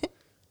 Yeah.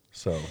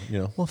 So,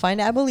 We'll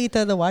find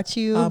Abuelita to watch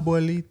you.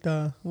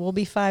 Abuelita. We'll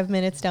be 5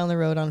 minutes down the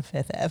road on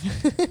 5th Ave.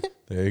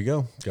 There you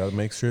go. Got to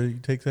make sure you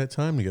take that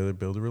time together,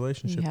 build a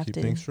relationship, keep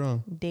things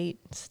strong. Date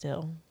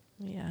still.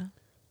 Yeah.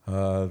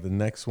 The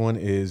next one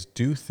is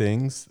do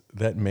things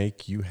that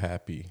make you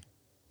happy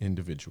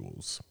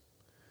individuals.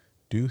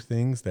 Do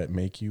things that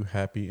make you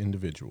happy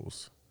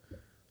individuals.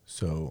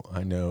 So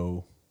I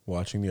know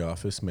watching The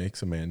Office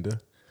makes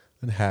Amanda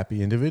a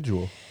happy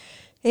individual.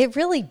 It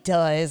really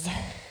does.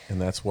 And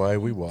that's why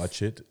we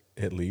watch it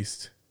at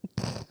least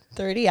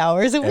 30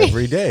 hours a week.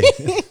 every day.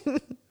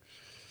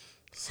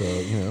 So,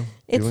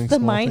 it's doing the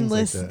small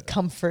mindless things like that.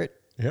 comfort.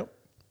 Yep.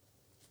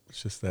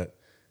 It's just that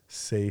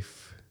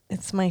safe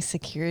It's my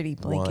security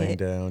wind blanket.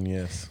 down.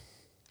 Yes.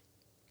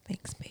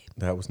 Thanks, babe.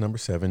 That was number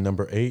 7.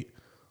 Number 8,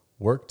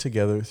 work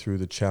together through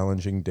the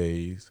challenging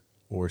days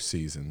or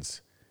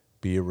seasons.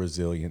 Be a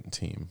resilient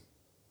team.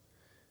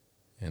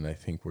 And I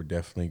think we're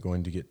definitely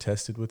going to get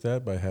tested with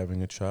that by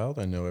having a child.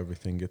 I know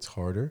everything gets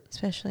harder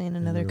Especially in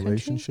in another a country.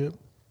 relationship,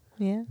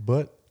 Yeah.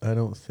 but I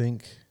don't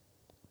think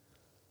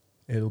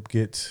it'll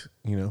get,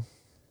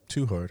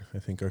 too hard. I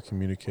think our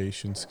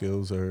communication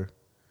skills are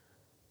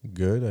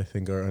good. I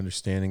think our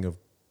understanding of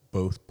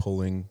both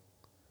pulling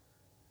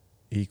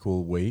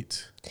equal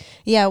weight,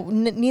 Yeah,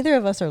 neither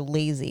of us are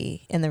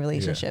lazy in the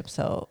relationship,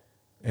 so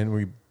and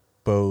we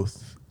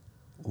both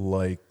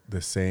like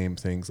the same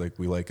things. Like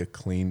we like a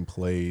clean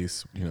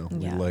place, we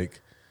Yeah.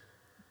 like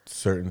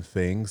certain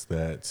things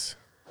that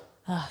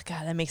oh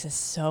god, that makes it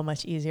so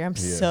much easier. I'm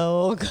Yeah.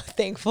 so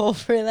thankful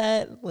for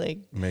that. Like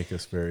make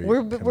us very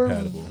we're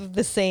compatible.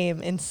 the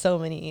same in so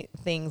many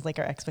things, like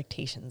our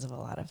expectations of a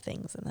lot of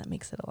things, and that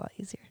makes it a lot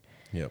easier.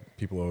 Yep.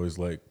 People always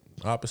like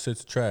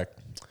opposites attract.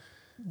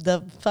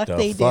 The fuck The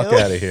they fuck do.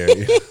 out of here.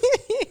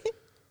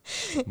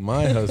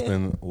 My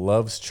husband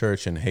loves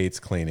church and hates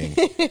cleaning.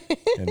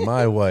 And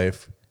my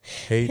wife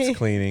hates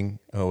cleaning.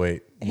 Oh,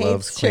 wait.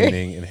 Loves Hates church.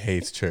 cleaning and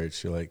hates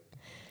church. You're like,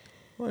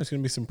 well, there's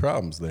going to be some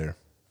problems there.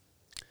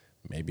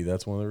 Maybe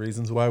that's one of the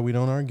reasons why we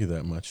don't argue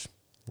that much.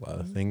 A lot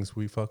of things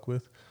we fuck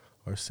with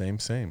are same.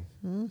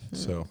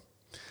 So,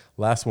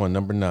 last one,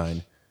 number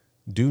 9.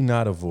 Do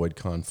not avoid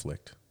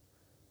conflict.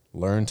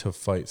 Learn to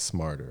fight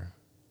smarter.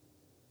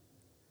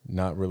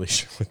 Not really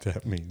sure what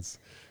that means.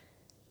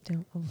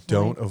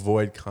 Don't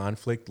avoid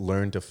conflict.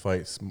 Learn to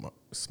fight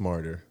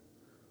smarter.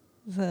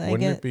 So I Wouldn't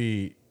get, it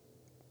be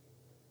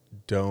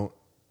don't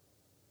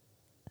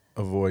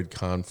avoid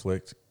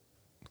conflict,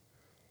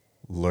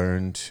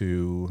 learn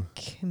to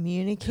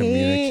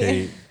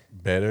communicate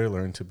better,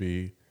 learn to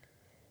be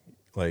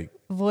like,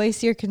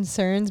 voice your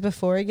concerns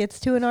before it gets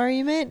to an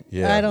argument?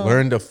 yeah, I don't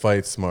learn to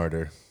fight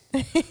smarter.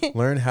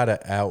 Learn how to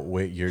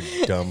outwit your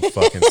dumb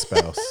fucking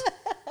spouse.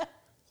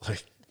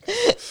 Like,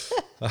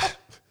 I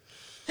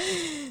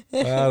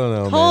don't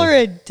know, call man. her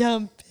a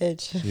dumb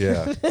bitch.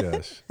 Yeah,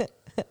 gosh.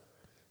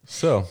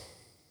 So,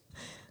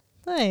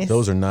 Nice.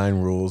 those are 9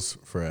 rules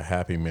for a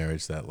happy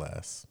marriage that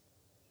lasts.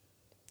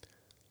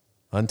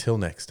 Until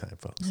next time,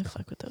 folks. I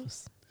fuck with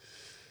those.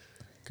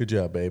 Good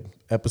job, babe.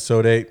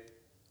 Episode 8.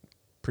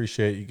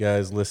 Appreciate you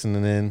guys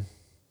listening in.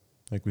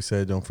 Like we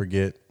said, don't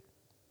forget,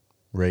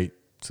 rate,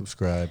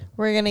 subscribe.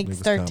 We're gonna leave us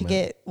start to comment.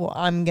 get. Well,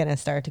 I'm gonna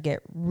start to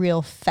get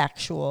real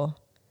factual.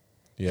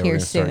 Yeah, here we're going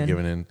to start soon.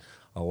 giving in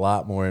a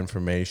lot more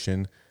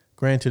information.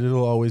 Granted,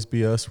 it'll always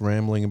be us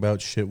rambling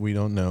about shit we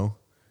don't know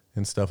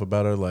and stuff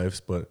about our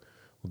lives, but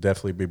we'll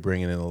definitely be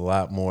bringing in a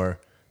lot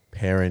more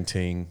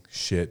parenting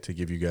shit to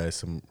give you guys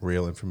some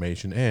real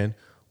information. And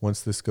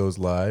once this goes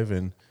live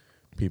and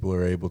people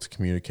are able to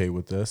communicate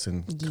with us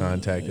and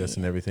contact us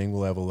and everything,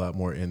 we'll have a lot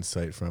more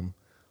insight from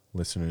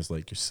listeners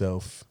like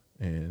yourself.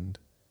 And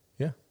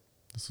yeah,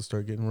 this will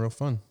start getting real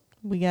fun.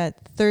 We got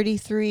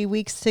 33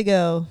 weeks to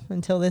go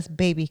until this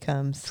baby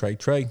comes.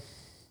 Trey.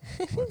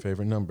 My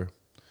favorite number.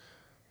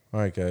 All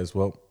right, guys.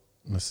 Well,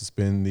 this has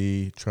been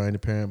the Trying to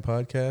Parent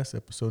podcast,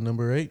 episode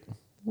number 8.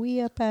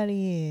 We up out of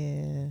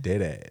here.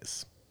 Dead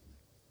ass.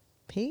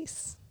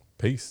 Peace.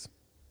 Peace.